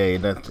the NBA,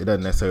 it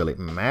doesn't necessarily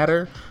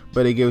matter,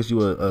 but it gives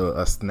you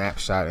a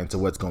snapshot into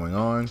what's going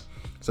on.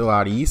 So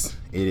out east,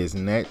 it is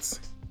Nets,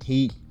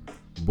 Heat,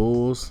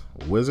 Bulls,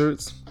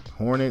 Wizards,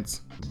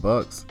 Hornets,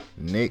 Bucks,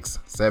 Knicks,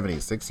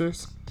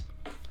 76ers.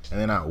 And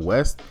then out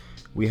west,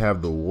 we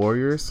have the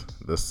Warriors,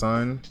 the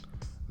Sun,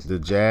 the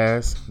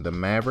Jazz, the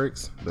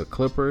Mavericks, the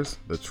Clippers,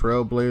 the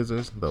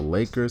Trailblazers, the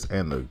Lakers,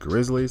 and the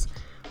Grizzlies.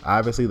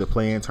 Obviously, the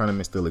play-in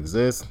tournament still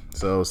exists,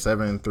 so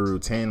 7 through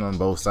 10 on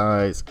both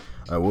sides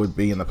would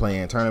be in the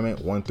play-in tournament.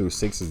 1 through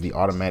 6 is the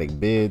automatic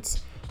bids.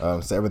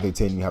 7 through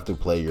 10, you have to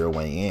play your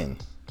way in.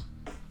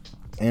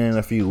 And in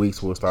a few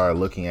weeks, we'll start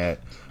looking at,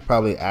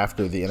 probably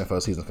after the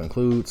NFL season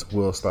concludes,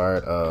 we'll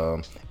start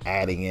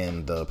adding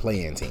in the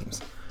play-in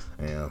teams.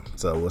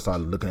 So we'll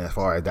start looking as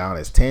far as down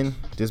as 10,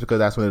 just because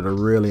that's when it'll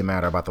really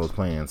matter about those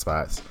play-in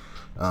spots.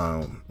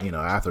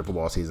 After the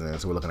football season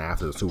ends, so we're looking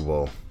after the Super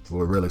Bowl.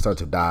 We'll really start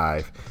to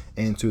dive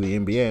into the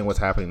NBA and what's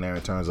happening there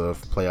in terms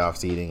of playoff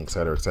seeding, et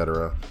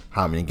cetera,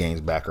 how many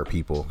games back are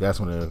people. That's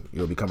when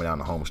it'll be coming down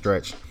the home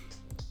stretch.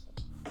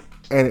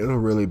 And it'll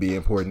really be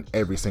important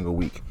every single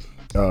week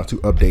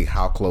to update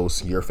how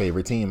close your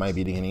favorite team might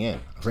be to getting in.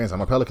 For instance,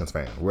 I'm a Pelicans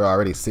fan. We're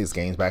already 6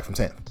 games back from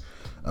 10th.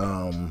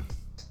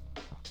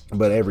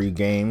 But every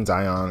game,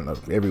 Zion,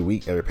 every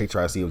week, every picture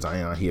I see of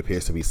Zion, he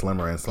appears to be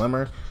slimmer and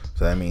slimmer.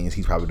 So that means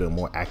he's probably doing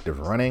more active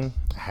running.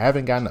 I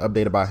haven't gotten an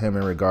update about him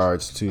in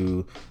regards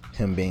to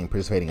him being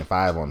participating in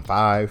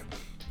 5-on-5.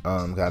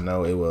 I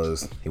know he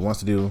wants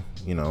to do,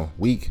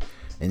 week,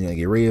 and then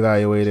get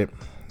reevaluated,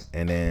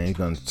 and then he's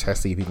going to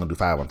test see if he's going to do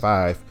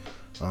 5-on-5.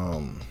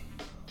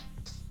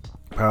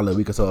 Probably a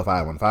week or so of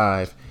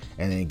 5-on-5,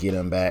 and then get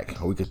him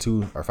back a week or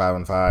two or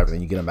 5-on-5, and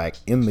then you get him back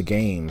in the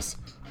games.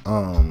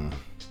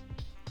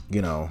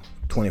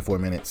 24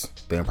 minutes,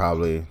 then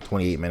probably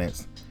 28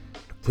 minutes.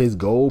 His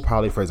goal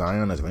probably for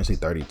Zion is eventually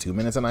 32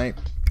 minutes a night,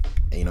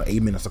 and,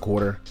 8 minutes a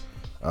quarter,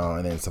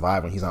 and then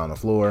survive when he's on the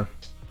floor.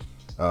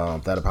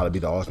 That'll probably be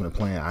the ultimate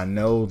plan. I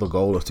know the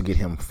goal is to get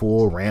him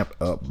full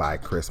ramped up by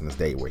Christmas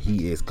Day, where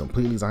he is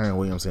completely Zion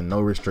Williamson,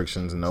 no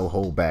restrictions, no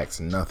holdbacks,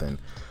 nothing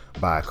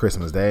by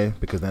Christmas Day,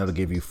 because that'll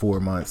give you 4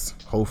 months.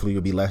 Hopefully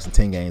you'll be less than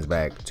 10 games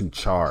back to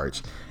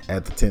charge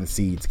at the 10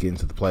 seed to get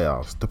into the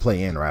playoffs, to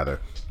play in rather,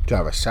 to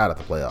have a shot at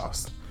the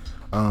playoffs.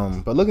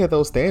 But looking at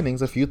those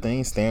standings, a few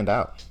things stand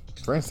out.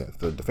 For instance,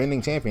 the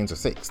defending champions are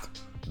 6th,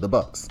 the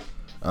Bucks.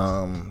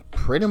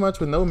 Pretty much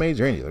with no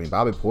major injuries. I mean,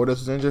 Bobby Portis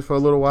was injured for a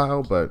little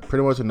while, but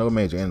pretty much with no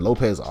major. And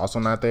Lopez also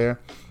not there.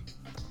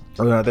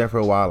 They're not there for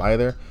a while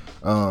either.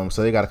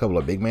 So they got a couple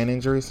of big man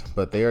injuries,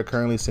 but they are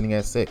currently sitting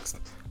at 6th.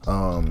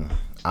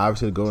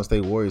 Obviously, the Golden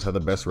State Warriors have the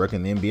best record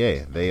in the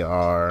NBA. They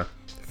are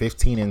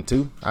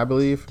 15-2, I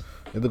believe,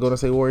 is the Golden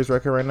State Warriors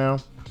record right now.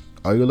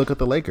 Or you look at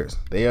the Lakers.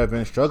 They have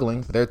been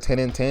struggling. They're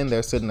 10-10.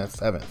 They're sitting at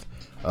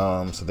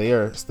 7th. So they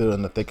are still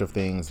in the thick of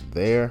things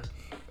there.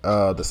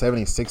 The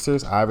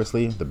 76ers,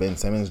 obviously, the Ben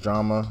Simmons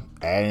drama,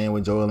 adding in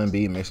with Joel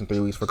Embiid, missing 3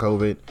 weeks for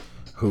COVID,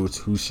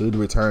 who should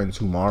return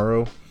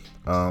tomorrow.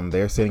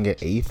 They're sitting at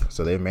 8th,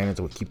 so they've managed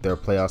to keep their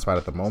playoff spot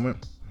at the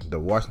moment. The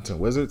Washington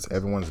Wizards,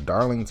 everyone's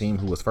darling team,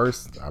 who was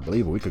first, I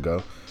believe, a week and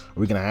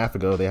a half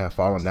ago, they have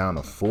fallen down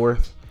to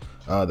 4th.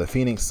 The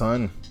Phoenix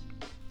Sun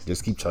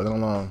just keep chugging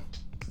along.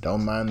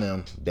 Don't mind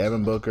them.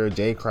 Devin Booker,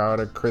 Jay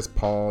Crowder, Chris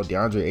Paul,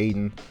 DeAndre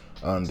Ayton.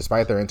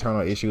 Despite their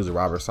internal issues with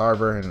Robert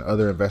Sarver and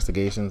other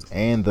investigations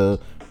and the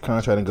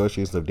contract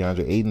negotiations of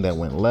DeAndre Ayton that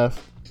went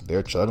left,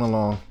 they're chugging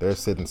along. They're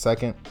sitting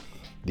 2nd.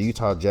 The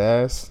Utah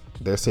Jazz,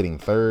 they're sitting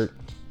 3rd.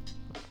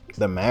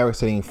 The Mavericks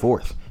sitting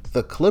 4th.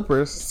 The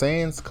Clippers,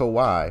 sans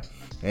Kawhi,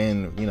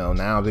 and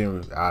now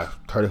I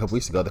heard a couple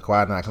weeks ago the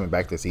Kawhi not coming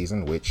back this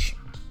season, which,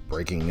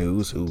 breaking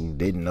news, who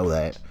didn't know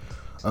that.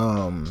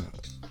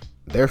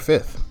 They're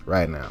 5th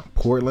right now.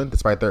 Portland,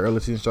 despite their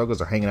early season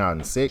struggles, are hanging out in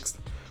 6th.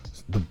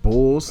 The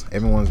Bulls,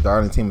 everyone's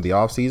darling team of the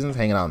offseason,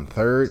 hanging out in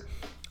 3rd.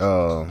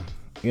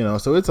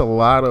 So it's a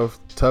lot of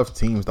tough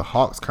teams. The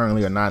Hawks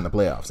currently are not in the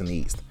playoffs in the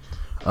East.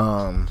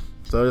 So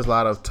there's a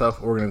lot of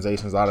tough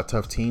organizations, a lot of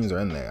tough teams are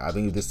in there. I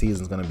think this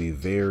season is going to be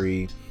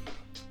very,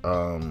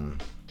 a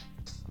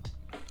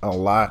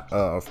lot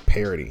of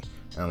parity,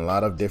 and a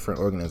lot of different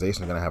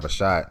organizations are going to have a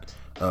shot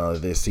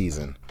this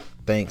season,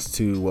 thanks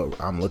to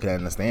what I'm looking at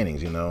in the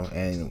standings,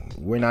 and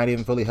we're not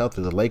even fully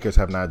healthy. The Lakers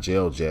have not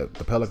gelled yet.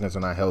 The Pelicans are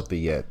not healthy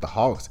yet. The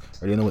Hawks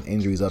are dealing with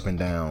injuries up and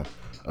down.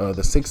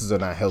 The Sixers are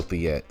not healthy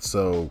yet.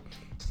 So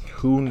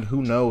who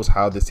knows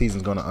how this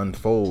season is going to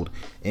unfold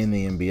in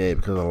the NBA,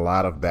 because a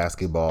lot of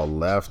basketball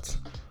left.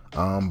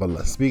 But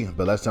let's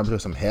jump into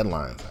some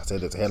headlines. I said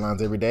there's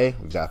headlines every day.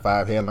 We've got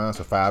 5 headlines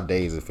for 5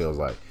 days, it feels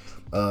like.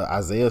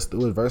 Isaiah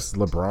Stewart versus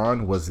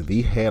LeBron was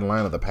the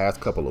headline of the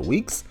past couple of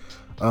weeks.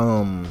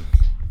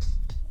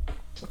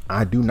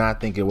 I do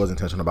not think it was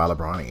intentional by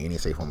LeBron in any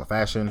shape, form, or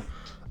fashion.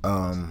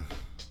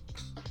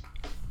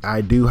 I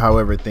do,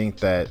 however, think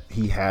that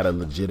he had a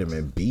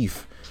legitimate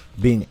beef,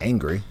 being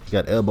angry. He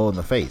got elbowed in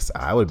the face.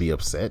 I would be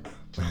upset.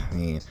 I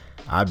mean,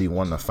 I'd be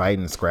wanting to fight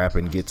and scrap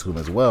and get to him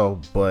as well.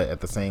 But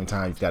at the same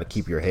time, you've got to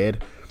keep your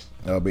head.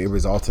 But it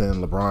resulted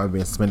in LeBron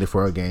being suspended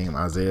for a game.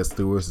 Isaiah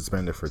Stewart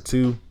suspended for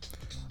 2.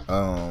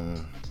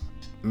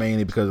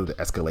 Mainly because of the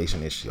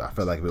escalation issue. I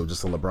feel like if it was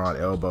just a LeBron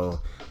elbow,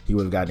 he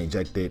would have gotten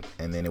ejected,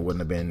 and then it wouldn't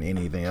have been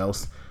anything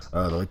else.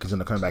 The Lakers going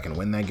to come back and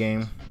win that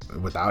game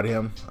without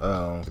him.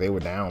 They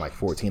were down like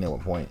 14 at one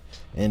point.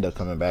 Ended up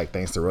coming back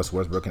thanks to Russ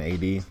Westbrook and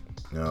AD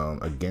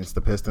against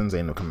the Pistons. They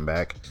ended up coming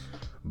back.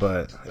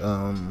 But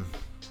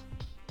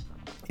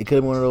it could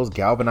have been one of those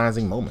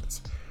galvanizing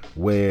moments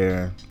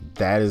where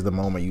that is the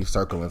moment you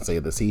circle and say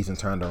the season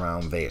turned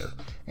around there.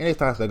 And they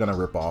thought they're going to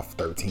rip off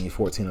 13,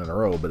 14 in a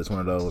row, but it's one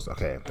of those,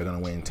 okay, they're going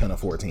to win 10 or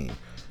 14.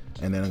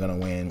 And then they're going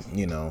to win,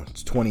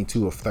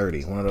 22 of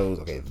 30. One of those,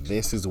 okay,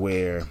 this is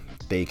where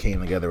they came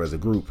together as a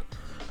group.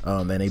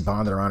 Then they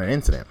bonded around an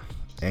incident.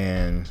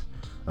 And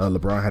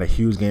LeBron had a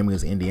huge game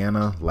against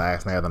Indiana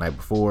last night or the night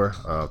before,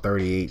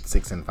 38,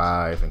 6, and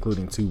 5,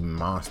 including 2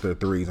 monster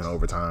threes in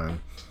overtime.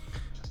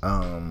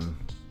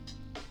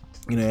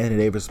 Anthony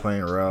Davis is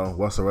playing well.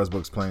 Russell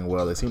Westbrook's playing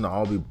well. They seem to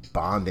all be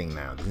bonding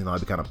now. They seem to all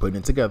be kind of putting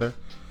it together.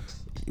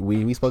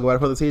 We spoke about it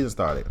before the season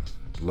started.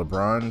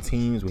 LeBron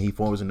teams, when he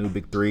forms a new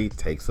big three,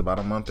 takes about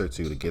a month or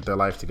 2 to get their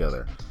life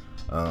together.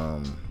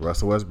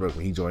 Russell Westbrook,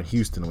 when he joined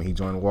Houston, when he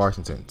joined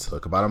Washington,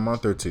 took about a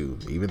month or two,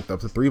 even up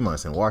to 3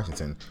 months in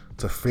Washington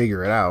to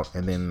figure it out,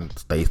 and then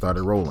they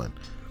started rolling.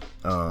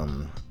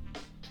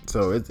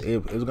 So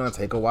it was going to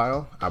take a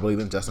while. I believe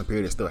the adjustment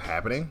period is still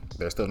happening.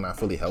 They're still not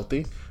fully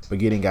healthy, but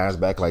getting guys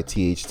back like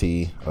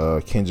THT,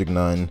 Kendrick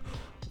Nunn,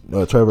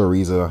 Trevor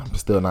Ariza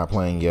still not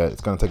playing yet.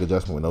 It's going to take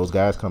adjustment when those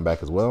guys come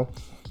back as well.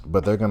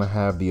 But they're going to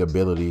have the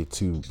ability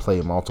to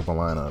play multiple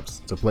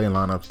lineups, to play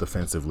lineups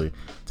defensively,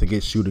 to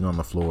get shooting on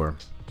the floor.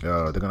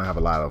 They're going to have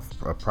a lot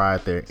of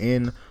pride there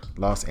in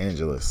Los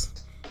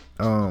Angeles.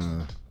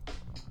 Well,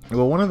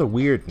 one of the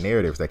weird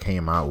narratives that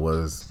came out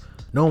was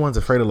no one's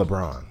afraid of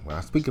LeBron. When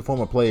I speak to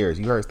former players,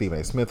 you heard Stephen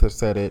A. Smith have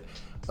said it.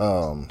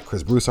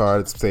 Chris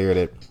Broussard said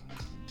it.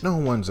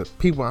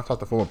 People I talk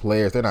to former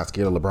players, they're not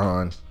scared of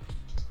LeBron.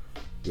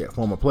 Yeah,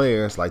 former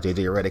players like JJ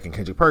Redick and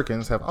Kendrick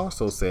Perkins have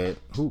also said,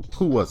 who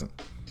wasn't?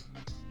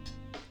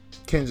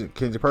 Kendrick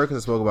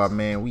Perkins spoke about,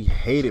 man, we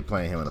hated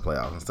playing him in the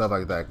playoffs and stuff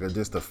like that.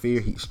 Just the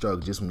fear he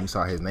struck just when you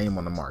saw his name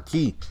on the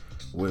marquee,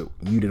 you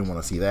didn't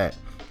want to see that.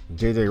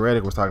 JJ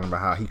Redick was talking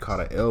about how he caught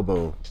an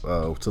elbow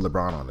to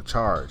LeBron on the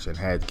charge and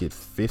had to get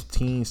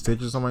 15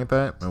 stitches or something like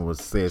that, and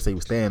said he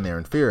was standing there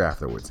in fear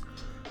afterwards.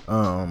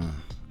 And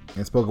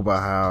spoke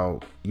about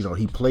how,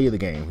 he played the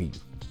game. He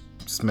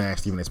smashed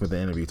Stephen A. Smith in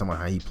the interview, talking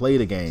about how he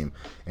played the game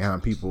and how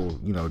people,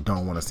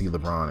 don't want to see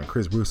LeBron. And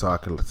Chris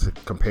Broussard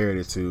compared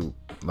it to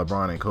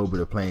LeBron and Kobe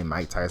to playing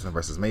Mike Tyson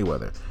versus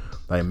Mayweather.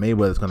 Like,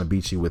 Mayweather's going to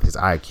beat you with his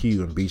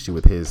IQ and beat you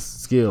with his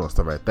skill and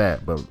stuff like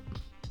that, but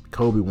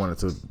Kobe wanted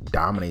to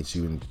dominate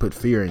you and put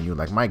fear in you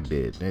like Mike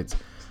did. It's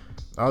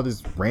all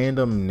this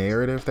random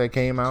narrative that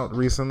came out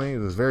recently. It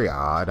was very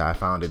odd. I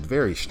found it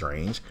very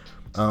strange.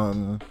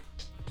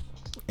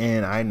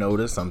 And I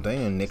noticed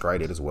something, and Nick Wright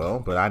did as well,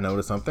 but I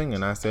noticed something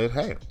and I said,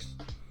 hey,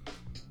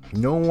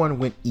 no one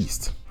went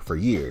east for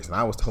years. And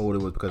I was told it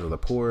was because of the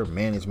poor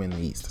management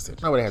in the East. I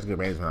said, nobody has good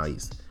management out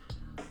East.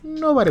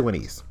 Nobody went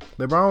east.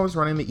 LeBron was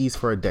running the East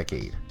for a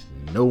decade.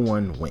 No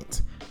one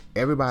went.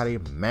 Everybody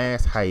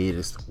mass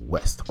hiatus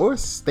west or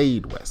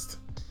stayed west.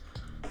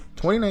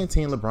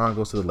 2019, LeBron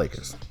goes to the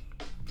Lakers.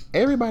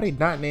 Everybody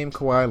not named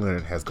Kawhi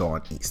Leonard has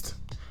gone east.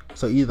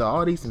 So either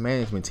all these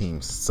management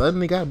teams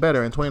suddenly got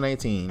better in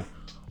 2019,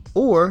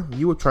 or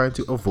you were trying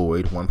to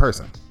avoid one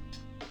person.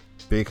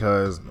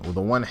 Because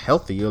the one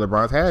healthy year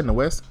LeBron's had in the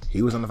West,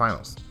 he was in the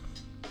finals.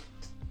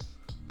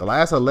 The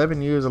last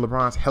 11 years of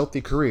LeBron's healthy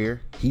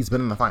career, he's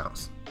been in the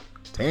finals.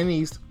 10 in the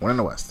East, 1 in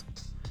the West.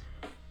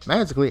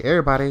 Magically,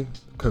 everybody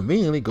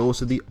conveniently goes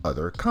to the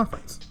other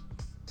conference.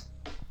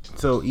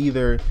 So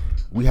either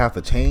we have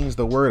to change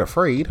the word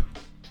afraid,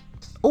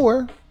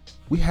 or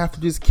we have to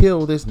just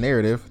kill this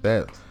narrative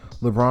that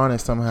LeBron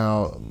is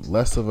somehow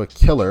less of a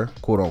killer,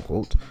 quote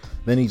unquote,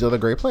 than these other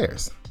great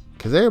players.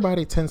 Because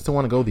everybody tends to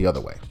want to go the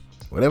other way.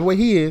 Whatever way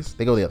he is,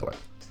 they go the other way.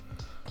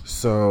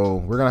 So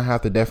we're going to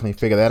have to definitely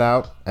figure that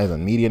out as a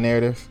media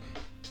narrative.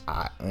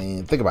 I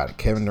mean, think about it.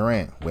 Kevin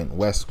Durant went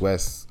west.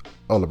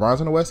 Oh,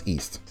 LeBron's in the west,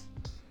 east.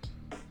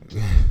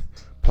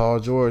 Paul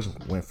George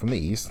went from the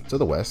east to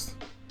the west.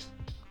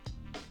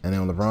 And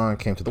then when LeBron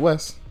came to the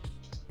west,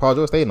 Paul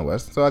George stayed in the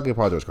west. So I give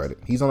Paul George credit.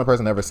 He's the only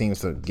person that ever seems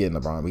to get in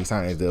LeBron, but he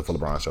signed his deal for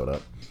LeBron showed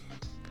up.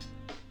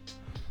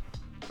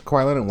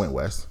 Kawhi Leonard went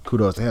west.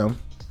 Kudos to him.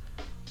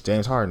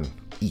 James Harden,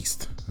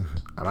 east.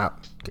 I'm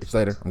out. Catch you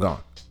later. I'm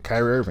gone.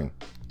 Kyrie Irving,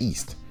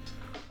 east.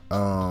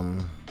 What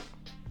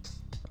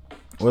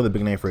other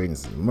big name free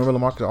agency? Remember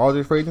LaMarcus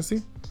Aldridge free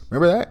agency?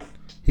 Remember that?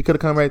 He could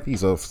have come right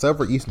east. So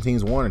several Eastern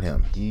teams wanted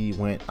him. He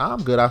went,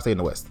 I'm good. I'll stay in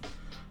the West.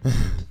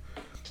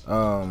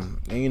 And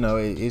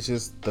it's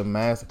just the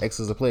mass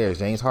exodus of players.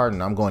 James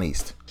Harden, I'm going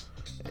east.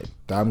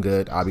 I'm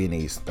good. I'll be in the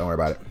East. Don't worry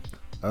about it.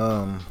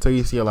 So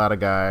you see a lot of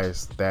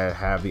guys that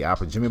have the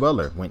opportunity. Jimmy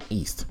Butler went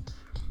east.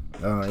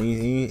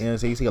 And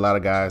so you see a lot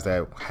of guys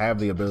that have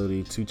the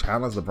ability to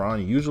challenge LeBron.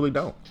 You usually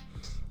don't.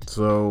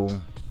 So,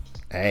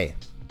 hey,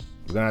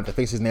 we're going to have to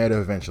fix his narrative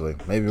eventually.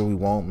 Maybe we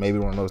won't. Maybe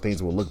one of those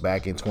things we'll look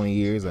back in 20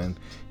 years and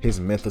his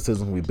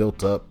mysticism will be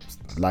built up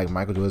like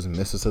Michael Jordan's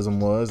mysticism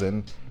was,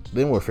 and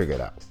then we'll figure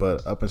it out.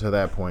 But up until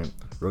that point,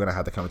 we're going to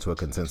have to come to a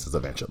consensus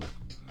eventually.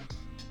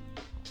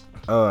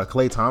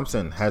 Klay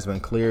Thompson has been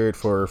cleared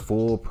for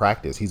full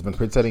practice. He's been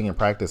participating in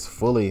practice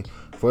fully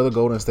for the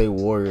Golden State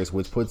Warriors,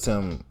 which puts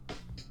him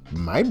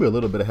might be a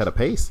little bit ahead of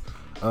pace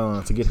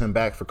to get him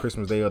back for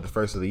Christmas Day or the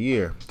first of the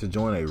year to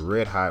join a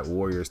red hot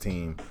Warriors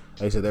team.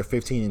 Like I said, they're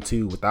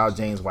 15-2 without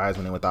James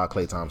Wiseman and without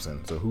Klay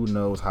Thompson. So who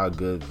knows how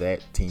good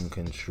that team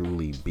can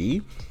truly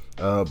be.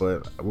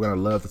 But we're going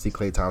to love to see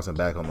Klay Thompson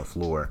back on the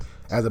floor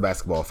as a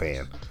basketball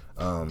fan.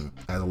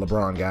 As a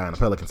LeBron guy and a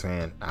Pelicans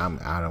fan,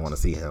 I don't want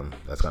to see him.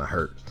 That's going to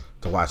hurt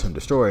to watch him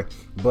destroy.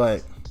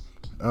 But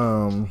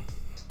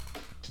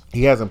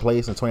he hasn't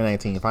played since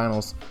 2019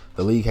 finals.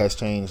 The league has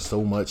changed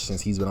so much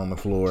since he's been on the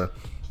floor.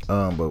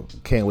 But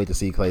can't wait to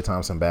see Klay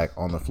Thompson back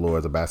on the floor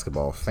as a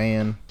basketball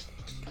fan.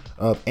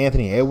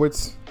 Anthony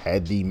Edwards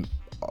had the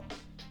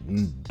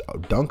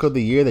dunk of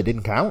the year that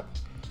didn't count.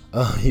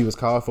 He was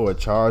called for a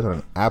charge on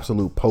an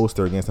absolute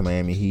poster against the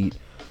Miami Heat.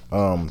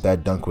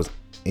 That dunk was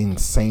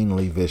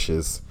insanely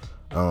vicious.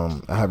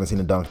 I haven't seen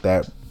a dunk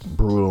that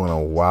brutal in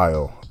a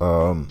while.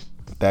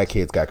 That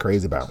kid's got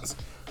crazy bounce.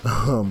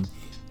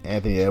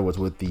 Anthony Edwards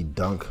with the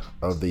dunk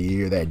of the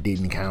year that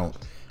didn't count.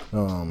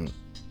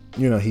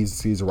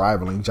 He's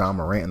rivaling John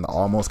Morant in the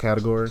almost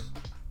category,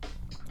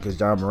 because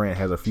John Morant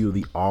has a few of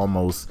the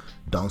almost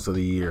dunks of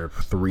the year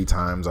 3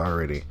 times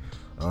already.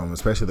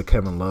 Especially the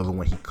Kevin Love,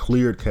 when he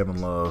cleared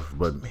Kevin Love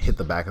but hit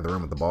the back of the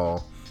rim with the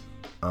ball.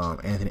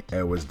 Anthony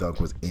Edwards'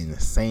 dunk was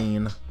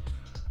insane.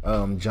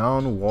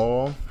 John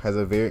Wall has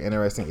a very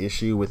interesting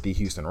issue with the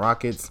Houston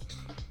Rockets.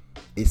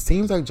 It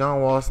seems like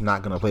John Wall's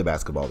not going to play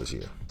basketball this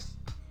year.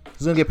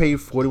 He's going to get paid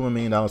 $41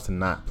 million to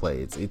not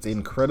play. It's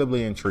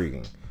incredibly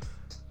intriguing.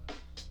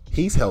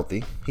 He's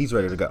healthy. He's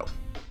ready to go.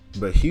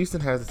 But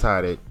Houston has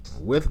decided,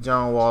 with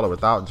John Wall or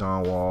without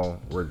John Wall,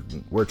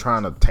 we're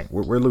trying to tank.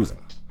 We're losing.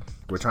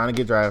 We're trying to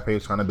get draft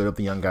picks, trying to build up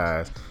the young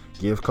guys,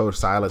 give Coach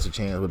Silas a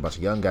chance with a bunch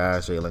of young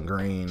guys, Jalen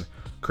Green,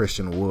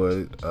 Christian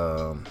Wood,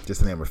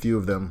 just to name a few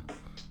of them.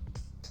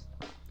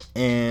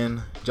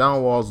 And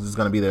John Wall's just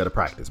going to be there to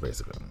practice,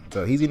 basically.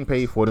 So he's getting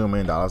paid $41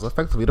 million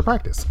effectively to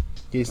practice.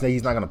 He's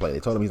not going to play. They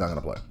told him he's not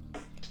going to play.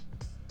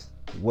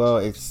 Well,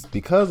 it's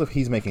because of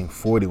he's making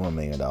 $41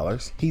 million,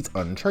 he's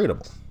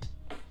untradeable.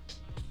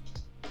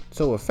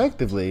 So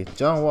effectively,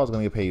 John Wall's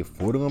going to get paid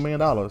 $41 million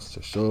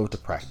to show up to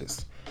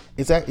practice.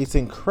 It's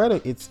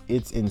incredible.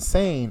 It's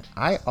insane.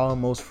 I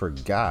almost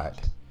forgot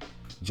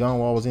John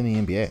Wall was in the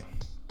NBA.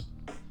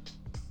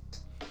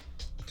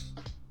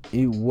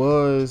 It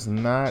was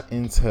not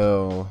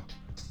until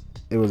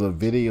it was a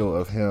video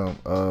of him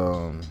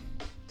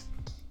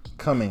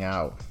coming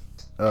out,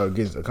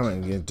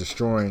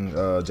 destroying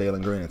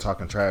Jalen Green and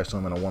talking trash to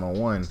him in a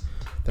one-on-one,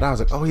 that I was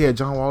like, oh yeah,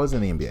 John Wall is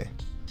in the NBA.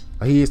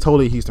 He is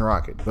totally a Houston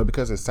Rocket, but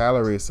because his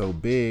salary is so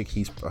big,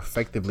 he's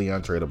effectively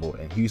untradeable,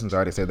 and Houston's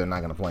already said they're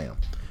not going to play him.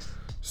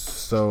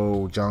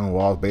 So John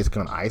Wall's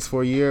basically on ice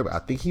for a year, but I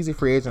think he's a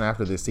free agent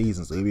after this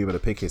season, so he'll be able to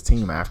pick his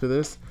team after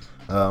this.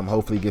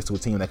 Hopefully he gets to a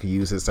team that could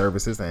use his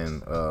services,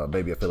 and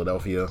maybe a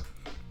Philadelphia.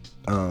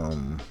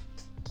 Trying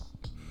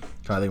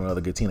to think of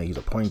another good team that use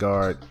a point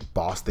guard.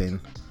 Boston,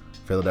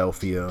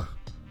 Philadelphia.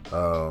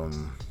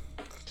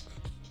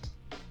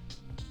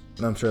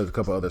 I'm sure there's a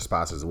couple other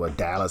spots as well.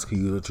 Dallas could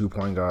use a true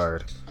point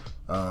guard.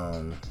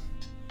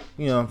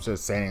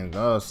 Just saying,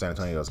 San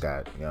Antonio's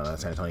got,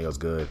 San Antonio's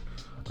good.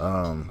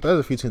 There's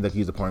a few teams that can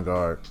use a point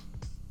guard.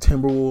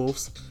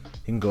 Timberwolves,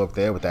 he can go up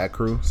there with that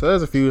crew. So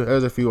there's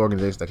a few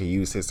organizations that can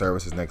use his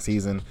services next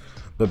season.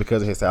 But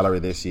because of his salary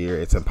this year,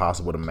 it's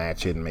impossible to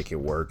match it and make it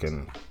work.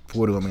 And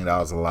 $41 million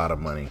is a lot of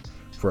money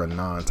for a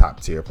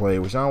non-top tier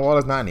player, which John Wall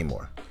is not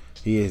anymore.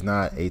 He is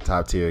not a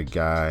top tier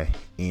guy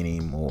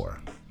anymore.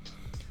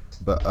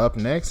 But up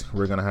next,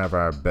 we're going to have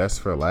our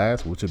best for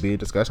last, which will be a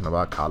discussion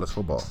about college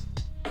football.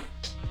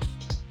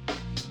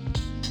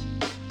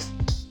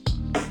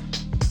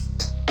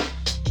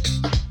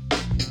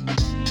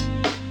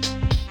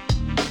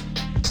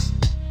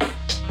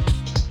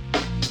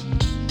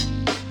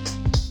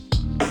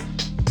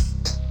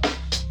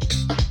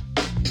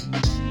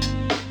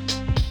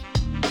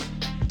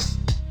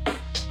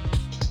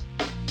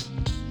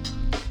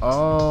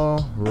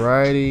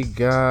 Alrighty,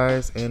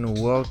 guys, and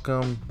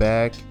welcome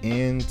back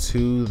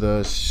into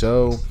the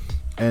show.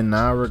 And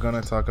now we're going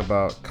to talk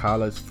about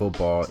college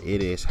football.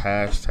 It is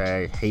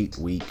 #hate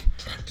week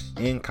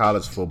in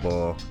college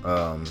football.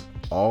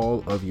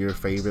 All of your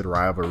favorite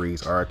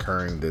rivalries are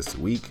occurring this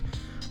week.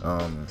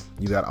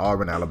 You got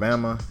Auburn,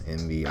 Alabama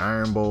in the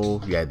Iron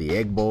Bowl. You had the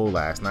Egg Bowl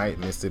last night,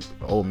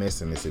 Ole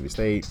Miss and Mississippi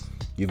State.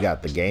 You've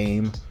got the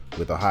game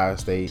with Ohio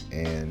State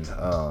and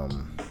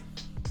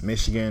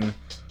Michigan.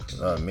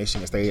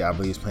 Michigan State, I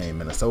believe, is playing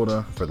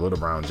Minnesota for the Little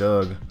Brown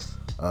Jug.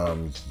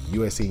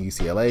 USC and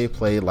UCLA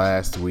played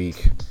last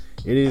week.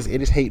 It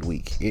is hate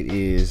week. It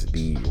is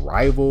the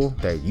rival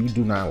that you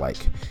do not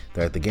like.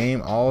 That the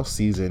game all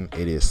season,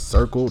 it is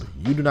circled.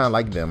 You do not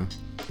like them.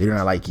 They do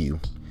not like you.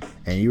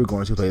 And you are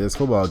going to play this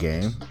football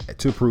game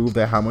to prove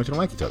that how much you don't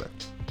like each other.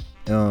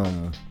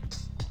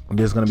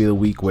 This is going to be the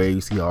week where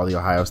you see all the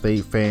Ohio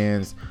State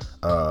fans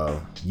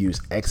use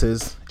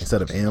X's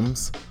instead of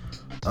M's.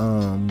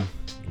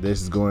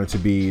 This is going to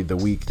be the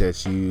week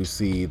that you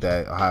see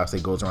that Ohio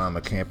State goes around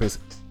the campus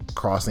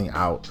crossing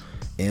out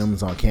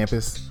M's on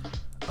campus.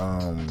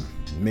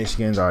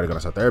 Michigan's already going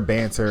to start their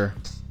banter.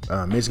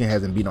 Michigan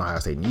hasn't beaten Ohio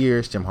State in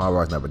years. Jim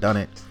Harbaugh's never done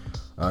it.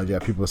 You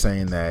have people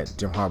saying that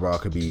Jim Harbaugh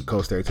could be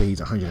coach there till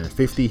he's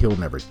 150. He'll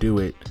never do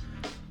it.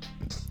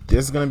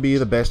 This is going to be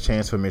the best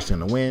chance for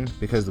Michigan to win,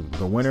 because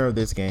the winner of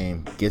this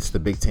game gets the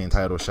Big Ten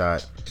title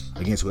shot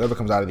against whoever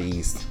comes out of the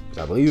East, which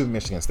I believe is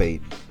Michigan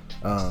State.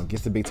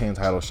 Gets the Big Ten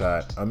title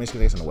shot.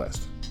 Michigan State's in the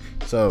West.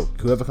 So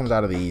whoever comes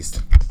out of the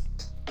East,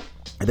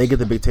 they get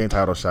the Big Ten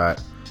title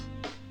shot.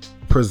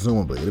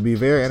 Presumably, it'll be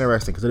very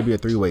interesting because it'll be a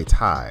 3-way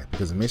tie,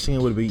 because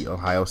Michigan would beat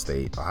Ohio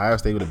State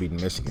would have beaten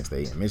Michigan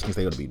State, and Michigan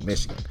State would have beat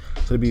Michigan.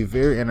 So it'll be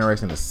very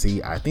interesting to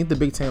see. I think the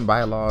Big Ten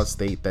bylaws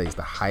state that it's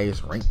the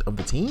highest ranked of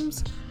the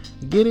teams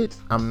get it.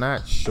 I'm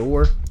not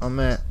sure on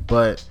that,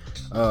 but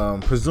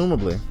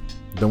presumably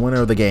the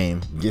winner of the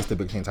game gets the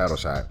Big Ten title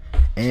shot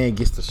and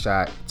gets the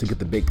shot to get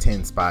the Big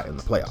Ten spot in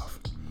the playoff.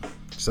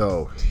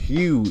 So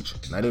huge,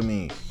 I do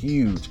mean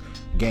huge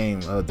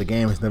game. The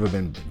game has never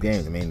been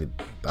games. I mean,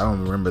 I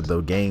don't remember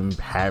the game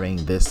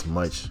having this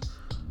much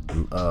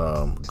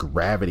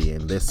gravity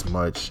and this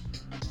much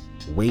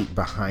weight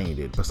behind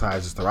it.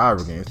 Besides just the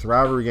rivalry game, it's the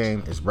rivalry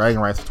game. It's bragging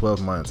rights for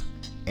 12 months,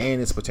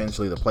 and it's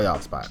potentially the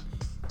playoff spot.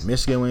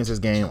 Michigan wins this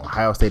game.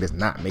 Ohio State is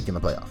not making the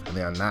playoff, and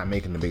they are not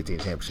making the Big Ten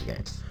championship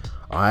game.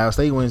 Ohio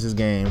State wins this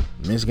game.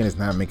 Michigan is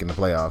not making the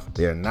playoff.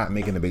 They are not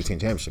making the Big Ten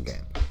championship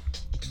game.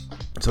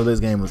 So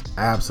this game was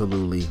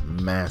absolutely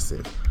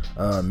massive.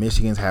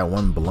 Michigan's had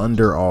one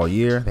blunder all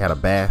year. They had a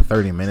bad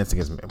 30 minutes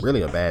against,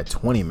 really a bad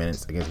 20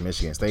 minutes against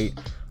Michigan State.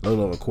 A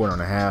little over a quarter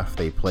and a half.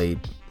 They played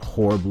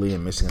horribly,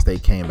 and Michigan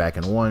State came back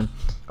and won.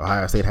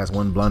 Ohio State has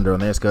one blunder on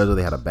their schedule.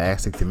 They had a bad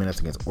 60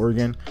 minutes against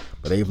Oregon,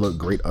 but they've looked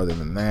great other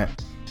than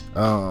that.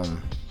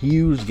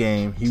 Huge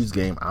game.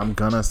 I'm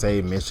gonna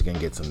say Michigan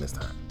gets them this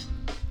time.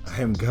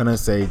 I'm gonna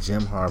say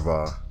Jim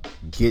Harbaugh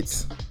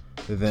gets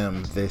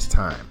them this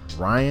time.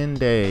 Ryan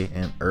Day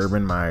and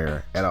Urban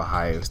Meyer at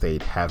Ohio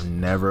State have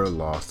never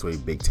lost to a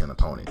Big Ten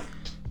opponent.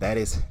 That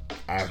is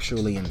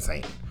actually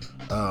insane.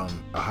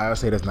 Ohio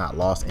State has not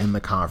lost in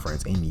the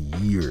conference in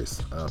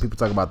years. People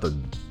talk about the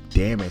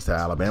damage that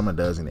Alabama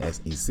does in the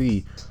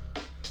SEC.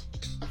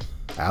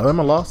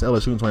 Alabama lost to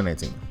LSU in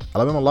 2019.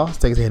 Alabama lost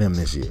Texas A&M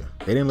this year.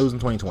 They didn't lose in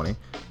 2020,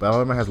 but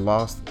Alabama has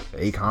lost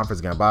a conference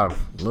game, about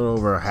a little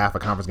over half a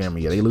conference game a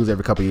year. They lose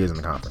every couple years in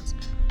the conference.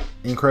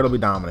 Incredibly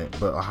dominant,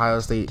 but Ohio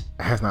State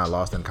has not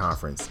lost in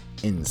conference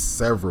in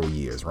several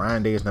years.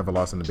 Ryan Day has never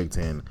lost in the Big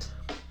Ten.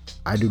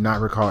 I do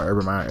not recall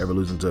Urban Meyer ever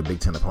losing to a Big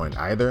Ten opponent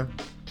either.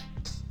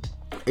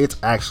 It's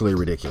actually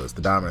ridiculous,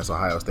 the dominance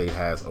Ohio State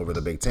has over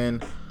the Big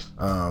Ten.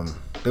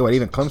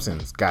 Even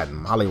Clemson's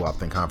gotten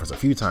mollywopped in conference a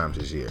few times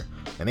this year,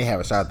 and they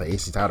have a shot at the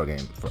ACC title game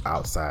for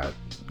outside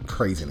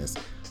craziness.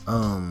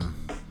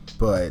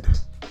 But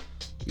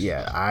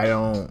yeah,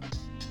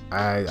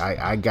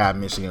 I got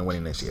Michigan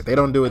winning this year. If they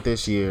don't do it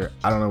this year,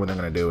 I don't know when they're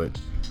going to do it.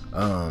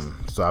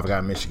 So I've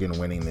got Michigan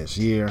winning this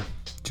year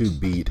to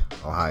beat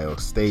Ohio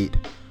State.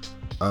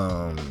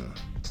 I've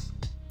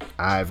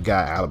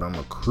got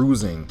Alabama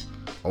cruising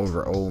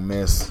over Ole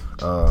Miss.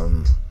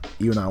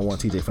 Even though I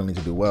want TJ Finley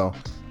to do well,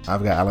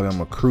 I've got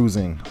Alabama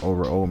cruising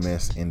over Ole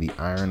Miss in the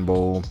Iron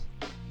Bowl.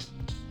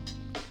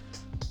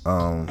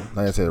 Like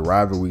I said,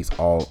 rivalries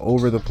all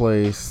over the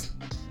place.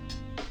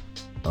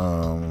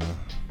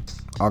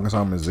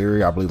 Arkansas,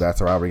 Missouri, I believe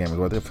that's a rivalry game as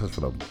well. They're for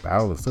the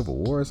Battle of the Civil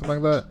War or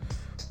something like that.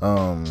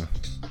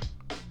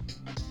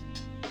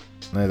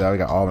 We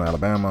got Auburn,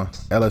 Alabama,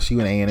 LSU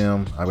and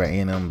A&M. I've got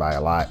A&M by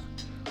a lot.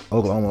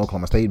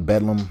 Oklahoma State,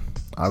 Bedlam.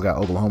 I've got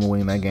Oklahoma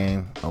winning that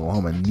game.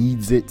 Oklahoma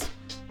needs it.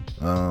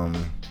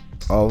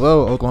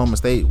 Although Oklahoma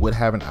State would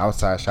have an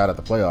outside shot at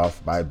the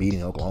playoff by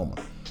beating Oklahoma.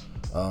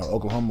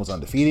 Oklahoma was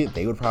undefeated.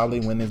 They would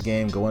probably win this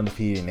game, go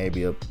undefeated, and they'd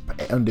be an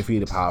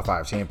undefeated Power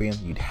 5 champion.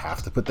 You'd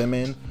have to put them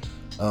in.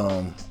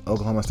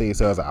 Oklahoma State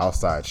still has an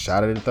outside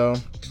shot at it, though.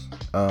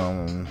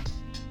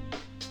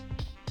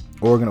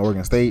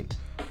 Oregon State.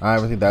 I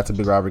think that's a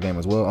big rivalry game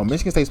as well.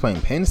 Michigan State's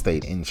playing Penn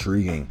State.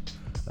 Intriguing.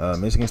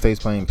 Michigan State's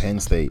playing Penn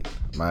State.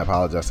 My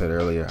apologies, I said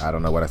earlier. I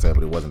don't know what I said,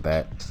 but it wasn't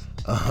that.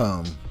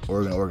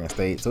 Oregon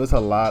State. So it's a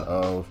lot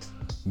of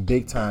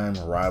big-time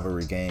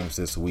rivalry games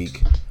this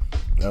week.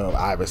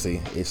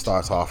 Obviously, it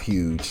starts off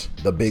huge.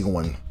 The big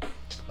one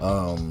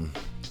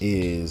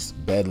is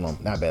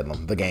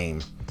the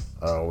game,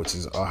 which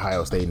is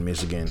Ohio State and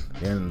Michigan.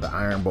 Then the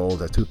Iron Bowl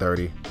at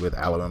 2:30 with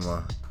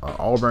Alabama,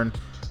 Auburn.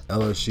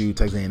 LSU,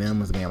 Texas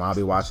A&M is the game I'll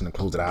be watching to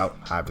close it out.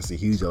 Obviously,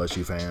 huge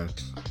LSU fan,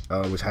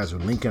 which has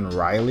Lincoln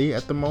Riley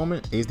at the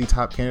moment is the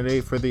top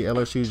candidate for the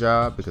LSU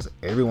job because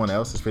everyone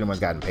else has pretty much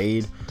gotten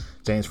paid.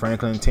 James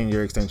Franklin,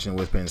 10-year extension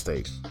with Penn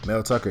State.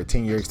 Mel Tucker,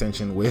 10-year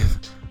extension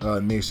with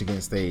Michigan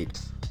State.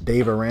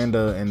 Dave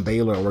Aranda and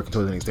Baylor are working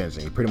towards an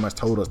extension. He pretty much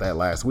told us that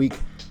last week.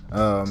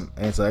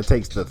 And so that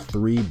takes the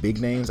three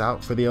big names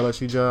out for the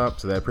LSU job.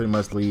 So that pretty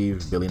much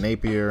leaves Billy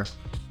Napier,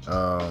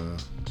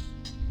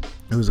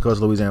 who's the coach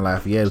of Louisiana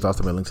Lafayette, who's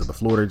also been linked to the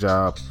Florida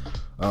job.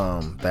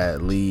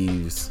 That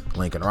leaves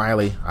Lincoln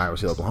Riley,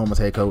 obviously Oklahoma's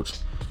head coach.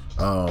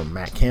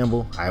 Matt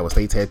Campbell, Iowa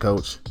State's head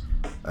coach.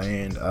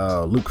 And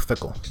Luke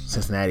Fickell,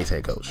 Cincinnati's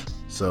head coach.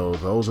 So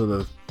those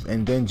are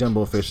and then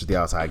Jimbo Fisher's the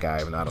outside guy,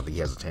 even though I don't think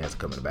he has a chance to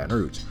come into Baton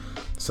Rouge.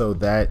 So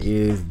that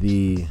is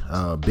the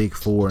big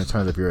four in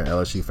terms of if you're an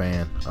LSU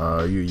fan,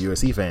 or you're a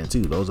USC fan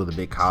too. Those are the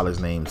big college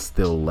names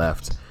still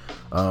left.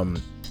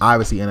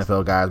 Obviously,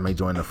 NFL guys may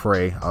join the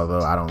fray,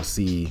 although I don't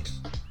see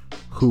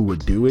who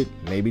would do it.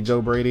 Maybe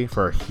Joe Brady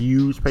for a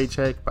huge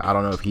paycheck, but I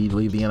don't know if he'd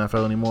leave the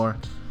NFL anymore.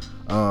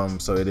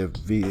 So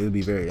it'd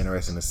be very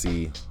interesting to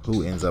see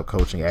who ends up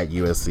coaching at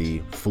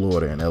USC,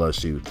 Florida, and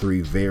LSU.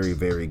 Three very,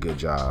 very good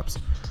jobs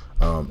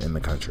in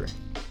the country.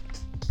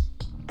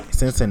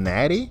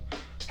 Cincinnati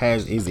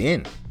is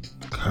in.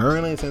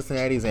 Currently,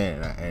 Cincinnati's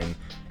in. And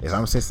if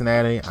I'm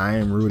Cincinnati, I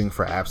am rooting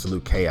for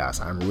absolute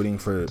chaos. I'm rooting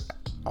for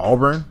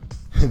Auburn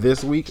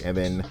this week and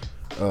then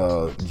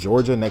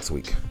Georgia next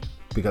week.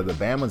 because if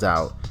Bama's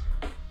out,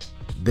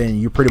 then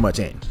you're pretty much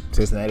in.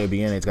 Cincinnati will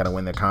be in. It's got to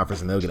win their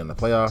conference and they'll get in the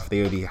playoff.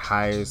 They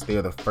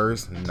are the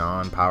first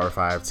non-Power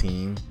 5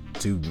 team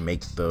to be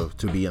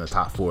in the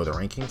top 4 of the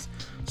rankings.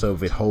 So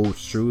if it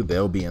holds true,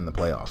 they'll be in the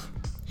playoff.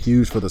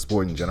 Huge for the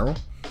sport in general.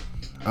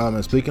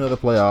 And speaking of the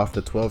playoff,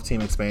 the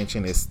 12-team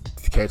expansion is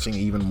catching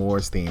even more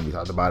steam. We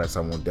talked about it,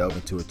 so I won't delve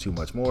into it too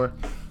much more.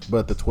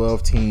 But the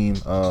 12-team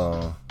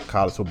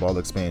college football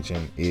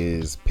expansion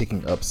is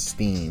picking up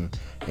steam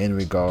in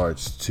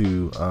regards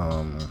to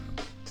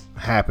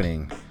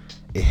happening.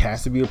 It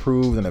has to be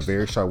approved in a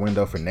very short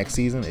window for next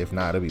season. If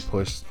not, it'll be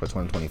pushed for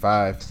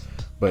 2025.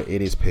 But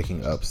it is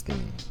picking up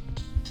steam.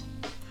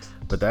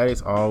 But that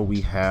is all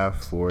we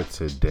have for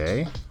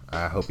today.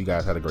 I hope you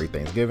guys had a great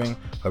Thanksgiving.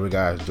 Hope you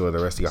guys enjoy the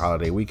rest of your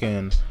holiday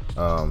weekend.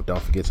 Don't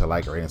forget to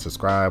like, rate, and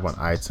subscribe on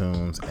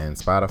iTunes and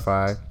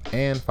Spotify.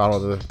 And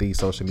follow the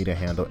social media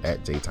handle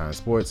at JTime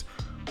Sports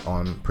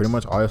on pretty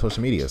much all your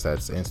social medias.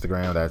 That's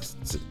Instagram, that's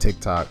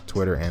TikTok,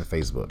 Twitter, and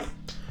Facebook.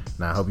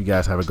 Now, I hope you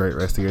guys have a great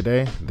rest of your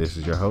day. This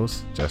is your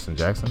host, Justin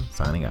Jackson,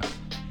 signing out.